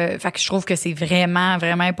 Fait que je trouve que c'est vraiment,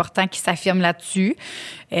 vraiment important qu'il s'affirme là-dessus,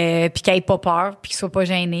 puis qu'il ait pas peur, puis qu'il soit pas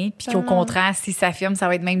gêné, puis qu'au contraire, s'il s'affirme, ça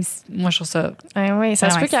va être même... Moi, je trouve ça... oui, ça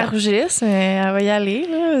se peut qu'elle rougisse, mais elle va y aller.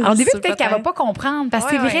 Là. Alors, au début, peut-être qu'elle va pas comprendre, parce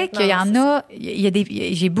que c'est vrai qu'il y en a...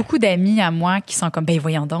 J'ai beaucoup d'amis à moi qui sont comme, ben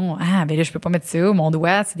voyons donc, ben là, je peux pas mettre ça, mon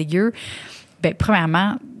doigt, c'est dégueu. Ben,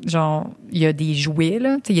 premièrement, genre, il y a des jouets,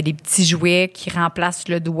 là. Il y a des petits jouets qui remplacent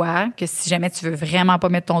le doigt, que si jamais tu veux vraiment pas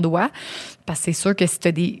mettre ton doigt, parce que c'est sûr que si tu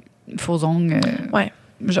as des faux ongles.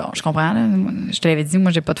 Genre, je comprends, là. Je te l'avais dit,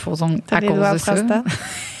 moi, j'ai pas de faux ongles à cause de ça.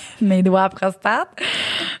 Mes doigts à prostate.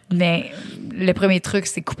 Mais le premier truc,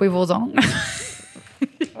 c'est couper vos ongles.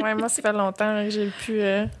 Moi, ça fait longtemps là, que j'ai plus.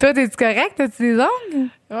 Toi, t'es-tu correct? T'as-tu des ongles?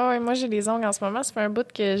 Oui, moi, j'ai des ongles en ce moment. Ça fait un bout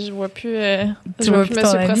que je vois plus. Tu vois plus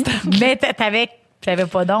Monsieur Prostate. Mais t'avais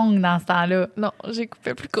pas d'ongles dans ce temps-là. Non, j'ai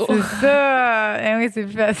coupé plus court. C'est ça. Oui, c'est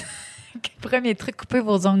plus facile. Premier truc, coupez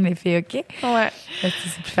vos ongles, les filles, OK? Ouais. C'est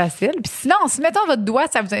plus facile. Puis sinon, si mettons votre doigt,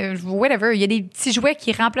 ça vous whatever, il y a des petits jouets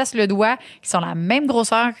qui remplacent le doigt, qui sont la même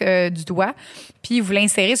grosseur que du doigt. Puis vous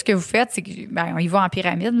l'insérez, ce que vous faites, c'est que on y va en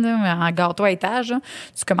pyramide, là, en gâteau à étage. Là.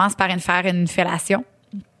 Tu commences par faire une fellation.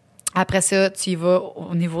 Après ça, tu y vas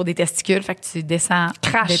au niveau des testicules, fait que tu descends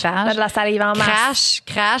d'étage. T'as de la salive en masse.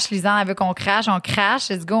 Crache. Lisanne, elle veut qu'on crache, on crache.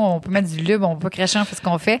 Let's go, on peut mettre du lube, on peut pas cracher, on fait ce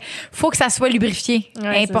qu'on fait. Faut que ça soit lubrifié.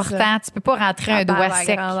 Ouais, important. Tu peux pas rentrer un doigt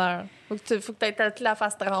sec. Grandeur. Faut que tu aies la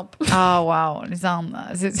face trempe. Ah, wow. Lisanne.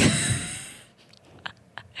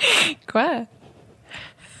 Quoi?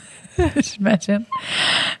 J'imagine.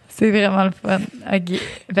 C'est vraiment le fun. OK.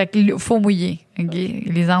 Fait que faut mouiller. OK.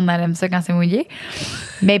 Les ongles, elles aiment ça quand c'est mouillé.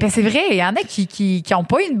 Mais ben, c'est vrai, il y en a qui ont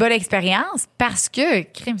pas eu une bonne expérience parce que,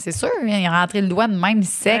 crime, c'est sûr, ils ont rentré le doigt de même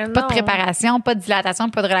sec, pas de préparation, pas de dilatation,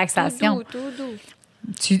 pas de relaxation. Tout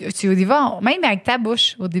doux. Tu y vas, même avec ta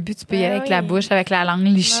bouche. Au début, tu peux y aller avec la bouche, avec la langue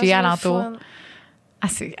lichée alentour. Ah,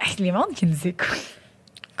 c'est les mondes qui nous écoutent.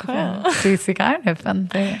 C'est quand même le fun.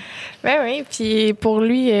 Ben oui, puis pour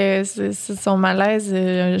lui, c'est son malaise,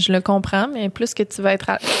 je le comprends, mais plus que tu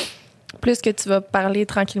vas parler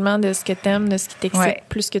tranquillement de ce que t'aimes, de ce qui t'excite,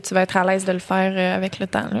 plus que tu vas être à l'aise de le faire avec le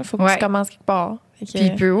temps. Il faut que tu commences quelque part. Puis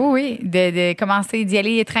de commencer d'y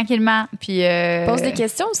aller tranquillement. Puis pose des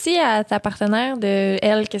questions aussi à ta partenaire de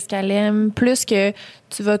elle, qu'est-ce qu'elle aime, plus que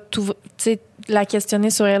tu vas la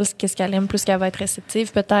questionner sur elle, qu'est-ce qu'elle aime, plus qu'elle va être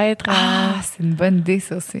réceptive peut-être. C'est une bonne idée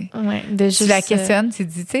ça aussi. Ouais, tu la questionnes, tu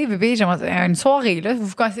dis, tu sais, bébé, j'aimerais une soirée là, vous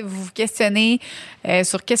vous questionnez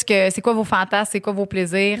sur c'est quoi vos fantasmes, c'est quoi vos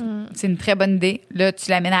plaisirs. C'est une très bonne idée. Là,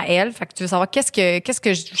 tu l'amènes à elle, fait que tu veux savoir qu'est-ce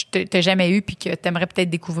que je t'ai jamais eu puis que t'aimerais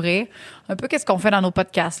peut-être découvrir. Un peu qu'est-ce qu'on fait dans nos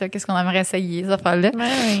podcasts, là, qu'est-ce qu'on aimerait essayer, ça affaire-là.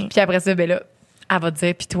 Ouais. Puis après ça, ben là, elle va te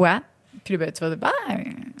dire, puis toi, puis là, ben, tu vas dire,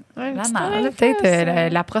 Ouais,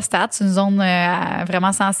 peut-être la prostate, c'est une zone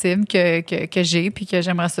vraiment sensible que j'ai, puis que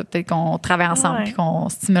j'aimerais ça peut-être qu'on travaille ensemble, puis qu'on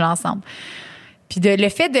stimule ensemble. Puis le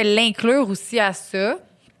fait de l'inclure aussi à ça,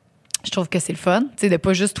 je trouve que c'est le fun, tu sais, de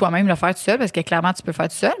pas juste toi-même le faire tout seul, parce que clairement, tu peux le faire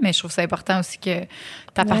tout seul, mais je trouve que c'est important aussi que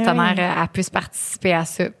ta partenaire elle puisse participer à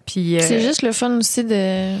ça. Puis c'est juste le fun aussi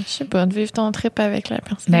de, je sais pas, de vivre ton trip avec la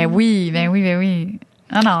personne. Ben oui.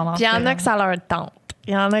 Ah non. Puis il y en a que ça leur tente.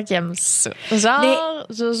 Il y en a qui aiment ça. Genre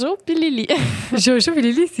Jojo puis Lily. Jojo puis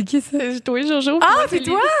Lily, c'est qui ça? C'est toi, Jojo. Ah, c'est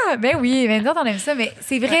toi? Ben oui, nous autres, on aime ça. Mais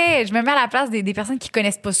c'est vrai, je me mets à la place des personnes qui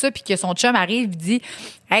connaissent pas ça puis que son chum arrive et dit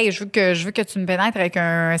 « Hey, je veux que tu me pénètres avec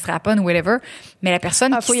un strap-on ou whatever. » Mais la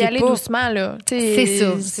personne qui faut y aller pas, doucement, là. C'est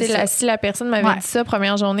ça. Si la personne m'avait dit ça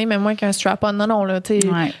première journée, mais moi qu'un strap-on, non, là, tu sais.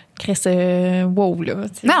 Chris, wow, là.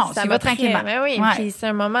 Non, ça va tranquillement. Mais oui, puis c'est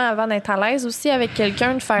un moment avant d'être à l'aise aussi avec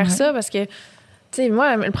quelqu'un de faire ça parce que tu sais,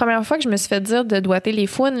 moi, la première fois que je me suis fait dire de doigter les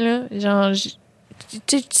fouines, là, genre,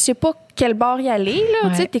 tu sais pas quel bord y aller, là.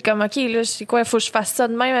 Tu sais, t'es comme, OK, là, c'est quoi, il faut que je fasse ça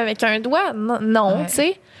de même avec un doigt? Non, tu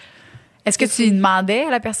sais. Est-ce que tu demandais à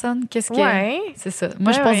la personne qu'est-ce que. C'est ça.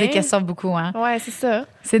 Moi, je pose des questions beaucoup, hein. Ouais, c'est ça.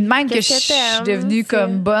 C'est de même que je suis devenue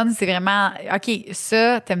comme bonne. C'est vraiment, OK,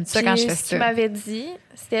 ça, t'aimes-tu ça quand je fais ça? Ce qu'il m'avait dit,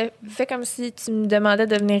 c'était fait comme si tu me demandais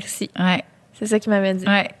de venir ici. Ouais. C'est ça qu'il m'avait dit.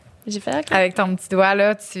 Ouais. J'ai fait OK. Avec ton petit doigt,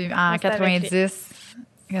 là, en 90,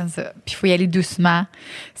 comme ça. Puis il faut y aller doucement.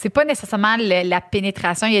 C'est pas nécessairement la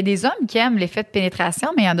pénétration. Il y a des hommes qui aiment l'effet de pénétration,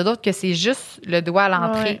 mais il y en a d'autres que c'est juste le doigt à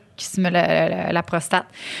l'entrée qui stimule la prostate.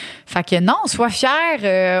 Fait que non, sois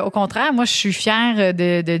fier. Au contraire, moi, je suis fière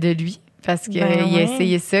de lui parce qu'il a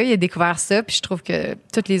essayé ça, il a découvert ça, puis je trouve que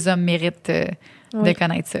tous les hommes méritent de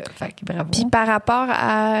connaître ça. Fait que bravo. Puis par rapport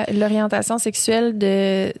à l'orientation sexuelle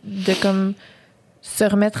de comme se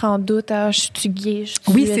remettre en doute, je suis gay, je suis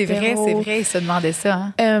oui, c'est hétéro. vrai, il se demandait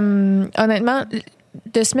ça. Hein? Honnêtement,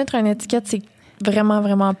 de se mettre une étiquette, c'est vraiment,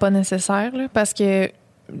 vraiment pas nécessaire, là, parce que,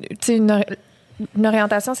 tu sais, une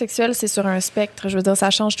orientation sexuelle, c'est sur un spectre. Je veux dire,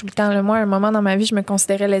 ça change tout le temps. Là. Moi, à un moment dans ma vie, je me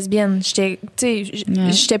considérais lesbienne.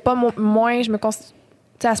 J'étais pas moins, je me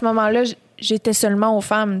à ce moment-là, j'étais seulement aux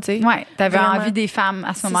femmes, tu sais. Ouais, t'avais envie des femmes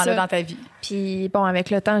à ce moment-là dans ta vie. Puis bon,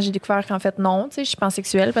 avec le temps, j'ai découvert qu'en fait non, tu sais, je suis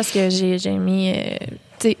pansexuelle parce que j'ai mis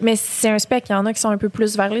tu sais, mais c'est un spectre, il y en a qui sont un peu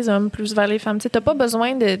plus vers les hommes, plus vers les femmes, tu sais, t'as pas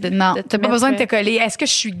besoin non, t'as pas besoin de te coller. Est-ce que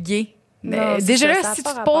je suis gay? Non, déjà là, ça si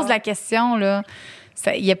tu te poses la question là,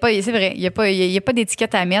 il y a pas, c'est vrai, il y a pas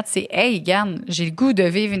d'étiquette à mettre, c'est hey, regarde, j'ai le goût de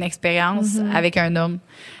vivre une expérience avec un homme.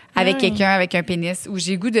 Avec quelqu'un avec un pénis, ou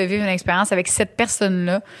j'ai le goût de vivre une expérience avec cette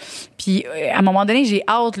personne-là. Puis, à un moment donné, j'ai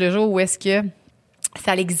hâte le jour où est-ce que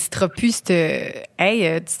ça n'existera plus,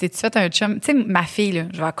 hey, tu t'es-tu fait un chum? Tu sais, ma fille, là,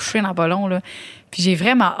 je vais accoucher dans pas long, là. Puis j'ai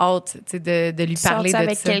vraiment hâte, tu sais, de lui parler de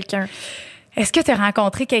avec ça. quelqu'un. Est-ce que tu as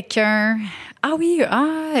rencontré quelqu'un? Ah oui,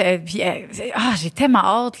 puis j'ai tellement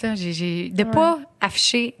hâte, là. De pas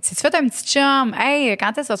afficher. Si tu fais un petit chum, hey,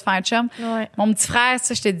 quand est-ce que tu vas te faire un chum? Ouais. Mon petit frère,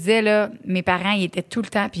 ça, je te disais, là, mes parents, ils étaient tout le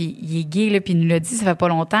temps, puis il est gay, là, puis il nous l'a dit, ça fait pas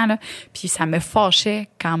longtemps, là. Puis ça me fâchait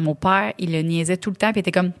quand mon père, il le niaisait tout le temps, puis il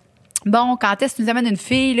était comme, bon, quand est-ce que tu nous amènes une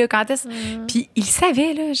fille, là? Quand est-ce. Puis il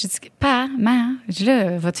savait, là. J'ai dit, pas, maman, j'ai dit,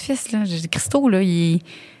 là, votre fils, là, j'ai dit, Christo, là, il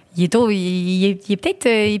est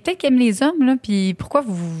peut-être qu'il aime les hommes, là, puis pourquoi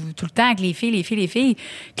vous tout le temps avec les filles?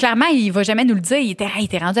 Clairement, il va jamais nous le dire. Il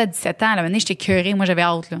était rendu à 17 ans. À un moment donné, j'étais curée, moi, j'avais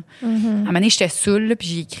hâte, là. À un moment donné, j'étais saoule, là, puis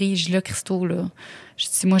j'ai écrit, je dis là, Christo, là, je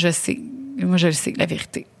dis, moi, je le sais, la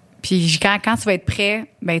vérité. Puis quand tu vas être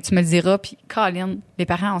prêt, ben tu me le diras, puis Colin, les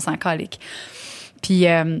parents, on s'en calique. Puis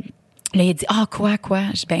là, il a dit, quoi?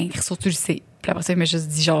 Je dis, ben, Christo, tu le sais. Puis après ça, il m'a juste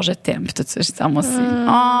dit, genre, je t'aime. Puis tout ça, j'ai dit, moi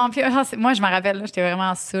aussi. Moi, je me rappelle, là, j'étais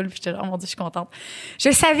vraiment saoule. Puis j'étais, oh mon Dieu, je suis contente. Je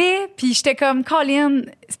le savais. Puis j'étais comme, Colin,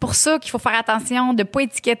 c'est pour ça qu'il faut faire attention de pas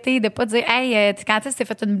étiqueter, de pas dire, hey, quand est-ce que t'es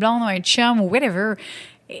fait une blonde ou un chum ou whatever.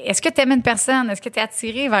 Est-ce que t'aimes une personne? Est-ce que t'es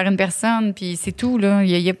attiré vers une personne? Puis c'est tout, là.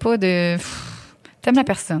 Il y a pas de. T'aimes la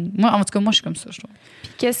personne. Moi, en tout cas, moi, je suis comme ça, je trouve.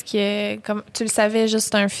 Puis qu'est-ce que. Comme, tu le savais,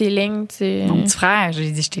 juste un feeling, Mon petit frère,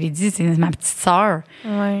 je te l'ai dit, c'est ma petite sœur.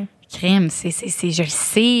 Ouais. Crime, je le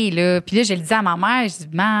sais, là. Puis là, je le dis à ma mère, je dis,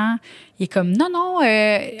 maman, il est comme, non,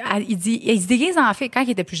 il se déguise en fille. Quand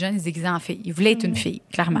il était plus jeune, il se déguisait en fille. Il voulait être une fille,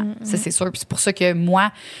 clairement. Ça, c'est sûr. Puis c'est pour ça que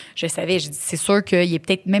moi, je savais, je dis, c'est sûr qu'il est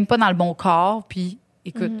peut-être même pas dans le bon corps. Puis,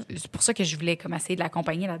 écoute, c'est pour ça que je voulais comme essayer de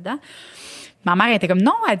l'accompagner là-dedans. Ma mère était comme,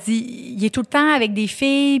 non, elle dit, il est tout le temps avec des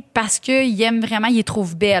filles parce qu'il aime vraiment, il les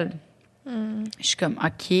trouve belles. Je suis comme,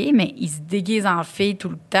 OK, mais il se déguise en fille tout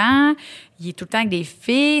le temps. Il est tout le temps avec des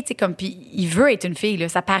filles, tu sais, comme, puis il veut être une fille, là.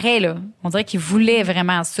 Ça paraît, là. On dirait qu'il voulait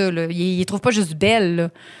vraiment ça, là. Il les trouve pas juste belles, là.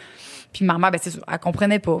 Puis ma mère, ben, c'est sûr, elle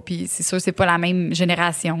comprenait pas. Puis c'est sûr, c'est pas la même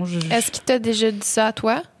génération. Est-ce qu'il t'a déjà dit ça à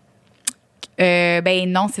toi?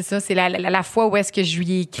 Ben non, c'est ça. C'est la fois où est-ce que je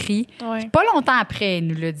lui ai écrit. Ouais. Pas longtemps après, il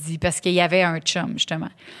nous l'a dit, parce qu'il y avait un chum, justement.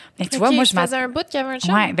 Mais tu vois, moi, je faisais un bout qu'il y avait un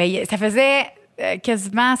chum? Ouais, ben ça faisait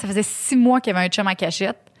ça faisait 6 mois qu'il y avait un chum en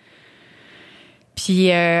cachette.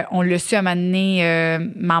 Puis on l'a su à un moment donné,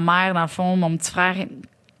 ma mère, dans le fond, mon petit frère,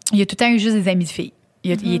 il a tout le temps eu juste des amis de filles.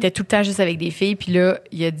 Il était tout le temps juste avec des filles. Puis là,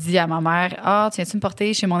 il a dit à ma mère, « Ah, tu viens-tu me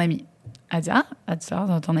porter chez mon ami? » Elle dit, ah,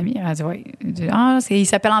 ton ami? Elle dit, oui. Il dit, il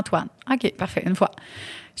s'appelle Antoine. OK, parfait, une fois.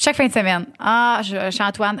 Chaque fin de semaine, chez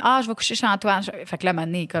Antoine, je vais coucher chez Antoine. Fait que là, à un moment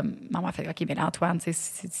donné, comme, maman fait, OK, mais là, Antoine,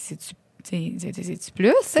 c'est-tu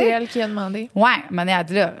plus? C'est elle qui a demandé. Ouais, à un moment donné, elle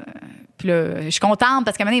dit là. Puis là, je suis contente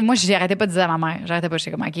parce qu'à un moment donné, moi, j'arrêtais pas de dire à ma mère. J'arrêtais pas.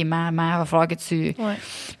 J'étais comme, OK, maman, va falloir que tu. Ouais.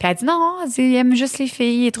 Puis elle dit, non, il aime juste les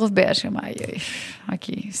filles, il trouve belle. Je suis comme,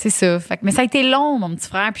 OK, c'est ça. Fait que, mais ça a été long, mon petit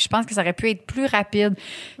frère. Puis je pense que ça aurait pu être plus rapide.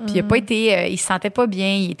 Puis il a pas été. Il se sentait pas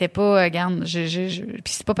bien. Il était pas. Regarde,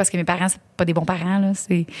 puis c'est pas parce que mes parents, c'est pas des bons parents, là.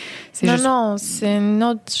 C'est juste. Non, c'est une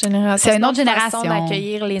autre génération. C'est une autre génération. Façon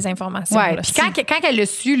d'accueillir les informations. Ouais. Là. Puis quand elle l'a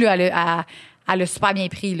su, là, elle a super bien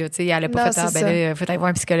pris, là, tu sais. Elle a pas fait, faut aller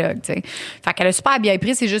voir un psychologue, tu sais. Fait qu'elle a super bien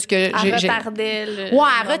pris, c'est juste que elle retardait.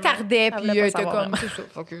 Elle retardait, puis t'es comme, c'est ça.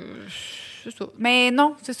 Fait que, c'est ça. Mais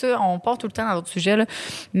non, c'est ça, on part tout le temps dans d'autres sujets, là.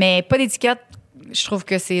 Mais pas d'étiquette, je trouve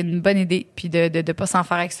que c'est une bonne idée, puis de pas s'en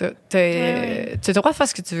faire avec ça. Tu as le droit de faire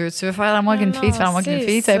ce que tu veux. Tu veux faire l'amour avec une fille, tu fais l'amour avec une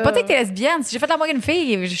fille. Ça veut pas dire que t'es lesbienne. Si j'ai fait l'amour avec une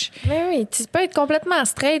fille, Mais oui, tu peux être complètement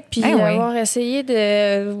straight puis avoir essayé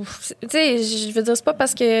de... Tu sais, je veux dire, c'est pas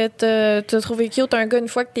parce que t'as trouvé cute un gars une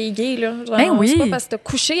fois que t'es gay, là. Genre, c'est pas parce que t'as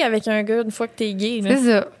couché avec un gars une fois que t'es gay, là.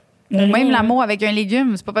 C'est ça. Ou même l'amour avec un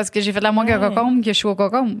légume. C'est pas parce que j'ai fait de l'amour avec un cocombe que je suis au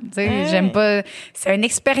cocombe. Tu sais, j'aime pas... C'est une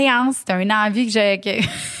expérience, c'est une envie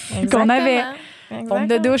qu'on avait. Pompe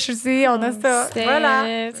de douche aussi, on a ça.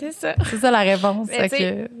 Voilà. C'est ça. C'est ça la réponse.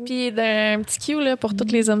 Puis d'un petit cue là, pour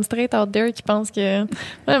tous les hommes straight out there qui pensent que...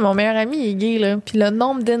 Ouais, mon meilleur ami est gay, là. Puis le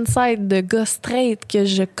nombre d'insights de gars straight que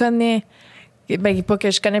je connais, ben pas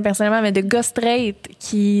que je connais personnellement, mais de gars straight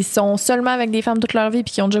qui sont seulement avec des femmes toute leur vie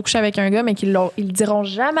puis qui ont déjà couché avec un gars, mais qui ils diront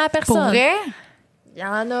jamais à personne. Pour vrai? Il y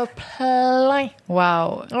en a plein.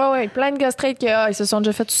 Wow. Ouais, plein de gars straight qui ils se sont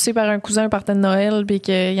déjà fait sucer par un cousin, un partenaire de Noël, puis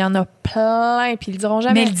qu'il y en a plein, puis ils le diront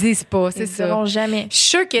jamais. Mais ils le disent pas, c'est ça. Ils le diront jamais. Je suis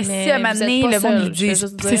sûre que si à un moment donné, le monde le dit,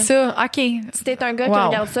 c'est ça, OK. Si t'es un gars qui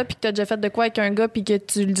regarde ça, puis que t'as déjà fait de quoi avec un gars, puis que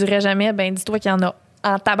tu le dirais jamais, ben dis-toi qu'il y en a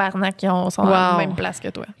en tabarnak qui sont à la même place que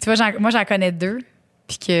toi. Tu vois, moi, j'en connais 2.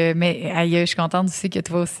 Mais je suis contente aussi que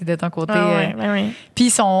toi aussi de ton côté. Oui. Puis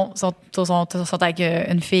ils sont avec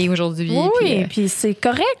une fille aujourd'hui. Oui, puis c'est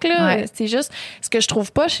correct, là. Ouais. C'est juste, ce que je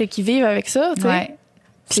trouve pas, c'est qu'ils vivent avec ça, tu sais. Ouais.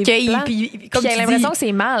 Puis qu'il a l'impression que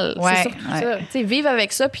c'est mal. Ouais, c'est surtout ça. Tu sais, vivre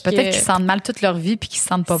avec ça. Puis peut-être qu'ils se sentent mal toute leur vie puis qu'ils se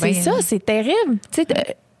sentent pas bien. C'est ça, c'est terrible. Tu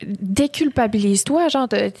sais, déculpabilise-toi, genre,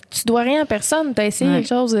 tu dois rien à personne. T'as essayé quelque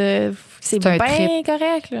chose, c'est bien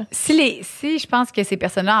correct, là. Si je pense que ces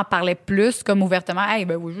personnes-là en parlaient plus, comme ouvertement,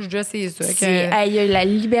 ben oui, j'ai déjà essayé ça. Il y a la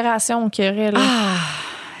libération qu'il y aurait, là.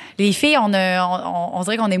 Les filles, on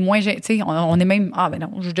dirait qu'on est moins, tu sais, on est même, ben non,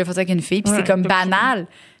 j'ai déjà fait ça avec une fille, puis c'est comme banal.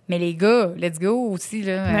 Mais les gars, let's go aussi,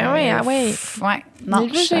 là. Ben oui. Ouais. Non,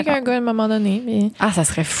 j'ai juste avec un gars à un moment donné. Mais... ça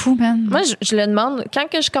serait fou, man. Moi, je le demande. Quand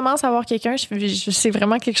que je commence à voir quelqu'un, c'est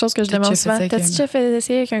vraiment quelque chose que je demande souvent. T'as-tu déjà fait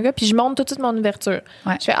essayer avec un gars? Puis je montre tout de suite mon ouverture.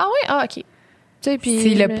 Ouais. Je fais, OK. Tu sais,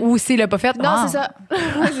 puis. Ou s'il l'a pas fait. Non, c'est ça.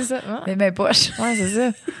 C'est ça. Mais mes poches. Ouais, c'est ça.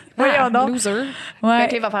 Voyons donc. Loser. Ouais. Fait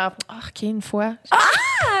que là, il va faire, OK, une fois.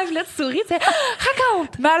 Je là, tu souris, tu sais,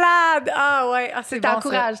 raconte! Malade! Ouais. C'est bon.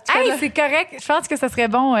 T'encourages. Hey, c'est correct. Je pense que ça serait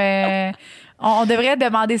bon. On devrait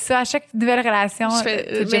demander ça à chaque nouvelle relation.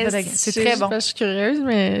 C'est très bon. Je suis curieuse,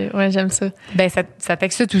 mais ouais, j'aime ça. Ben, ça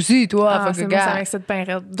t'excite aussi, toi. C'est moi, ça m'excite pas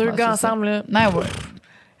raide. Deux gars ensemble, là. Non, ouais.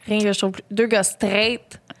 Rien que je trouve plus. Deux gars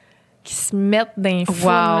straight qui se mettent dans les films,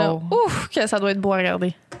 là. Ouf, que ça doit être beau à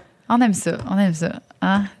regarder. On aime ça.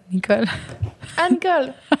 Hein, Nicole?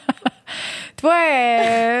 Nicole! Toi,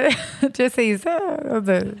 tu as essayé ça?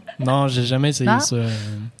 Non, j'ai jamais essayé ça.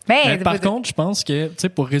 Mais par contre, je pense que, tu sais,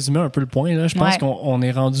 pour résumer un peu le point, là, je pense qu'on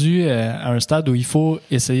est rendu à un stade où il faut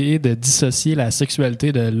essayer de dissocier la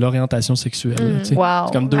sexualité de l'orientation sexuelle. Wow.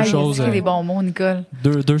 C'est comme deux choses. C'est des bons mots, Nicole.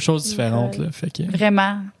 Deux choses différentes. Là, fait que...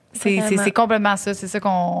 Vraiment. C'est complètement ça. C'est ça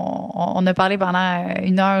qu'on a parlé pendant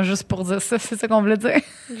 1 heure juste pour dire ça. C'est ça qu'on voulait dire.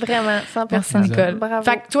 Vraiment, 100%. Merci, Nicole. Bravo.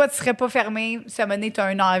 Fait que toi, tu serais pas fermé. Si à un moment donné, tu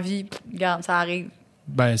as une envie, regarde, ça arrive.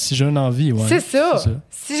 Ben, si j'ai une envie, ouais. C'est ça.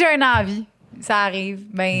 Si j'ai une envie, ça arrive.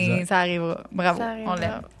 Ben, exact. Ça arrivera. Bravo. Ça arrivera. On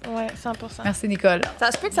l'aime. Ouais, 100%. Merci, Nicole.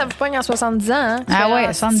 Ça se peut que ça vous pogne en 70 ans, hein? Ah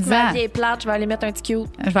ouais, 70 ans. Si ma vie est plate, je vais aller mettre un petit cute.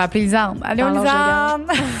 Je vais appeler Lisande. Allô,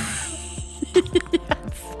 Lisande!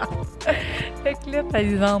 Le clip à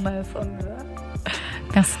Lisande,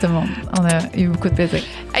 Merci tout le monde. On a eu beaucoup de plaisir.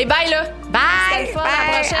 Hey, bye là! Bye! C'était le fun,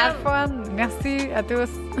 à la prochaine. Have fun. Merci à tous.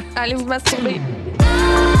 Allez vous masturber.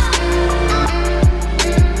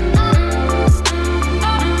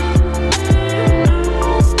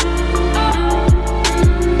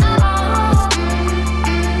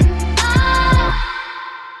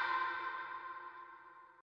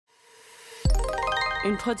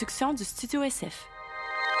 Une production du Studio SF.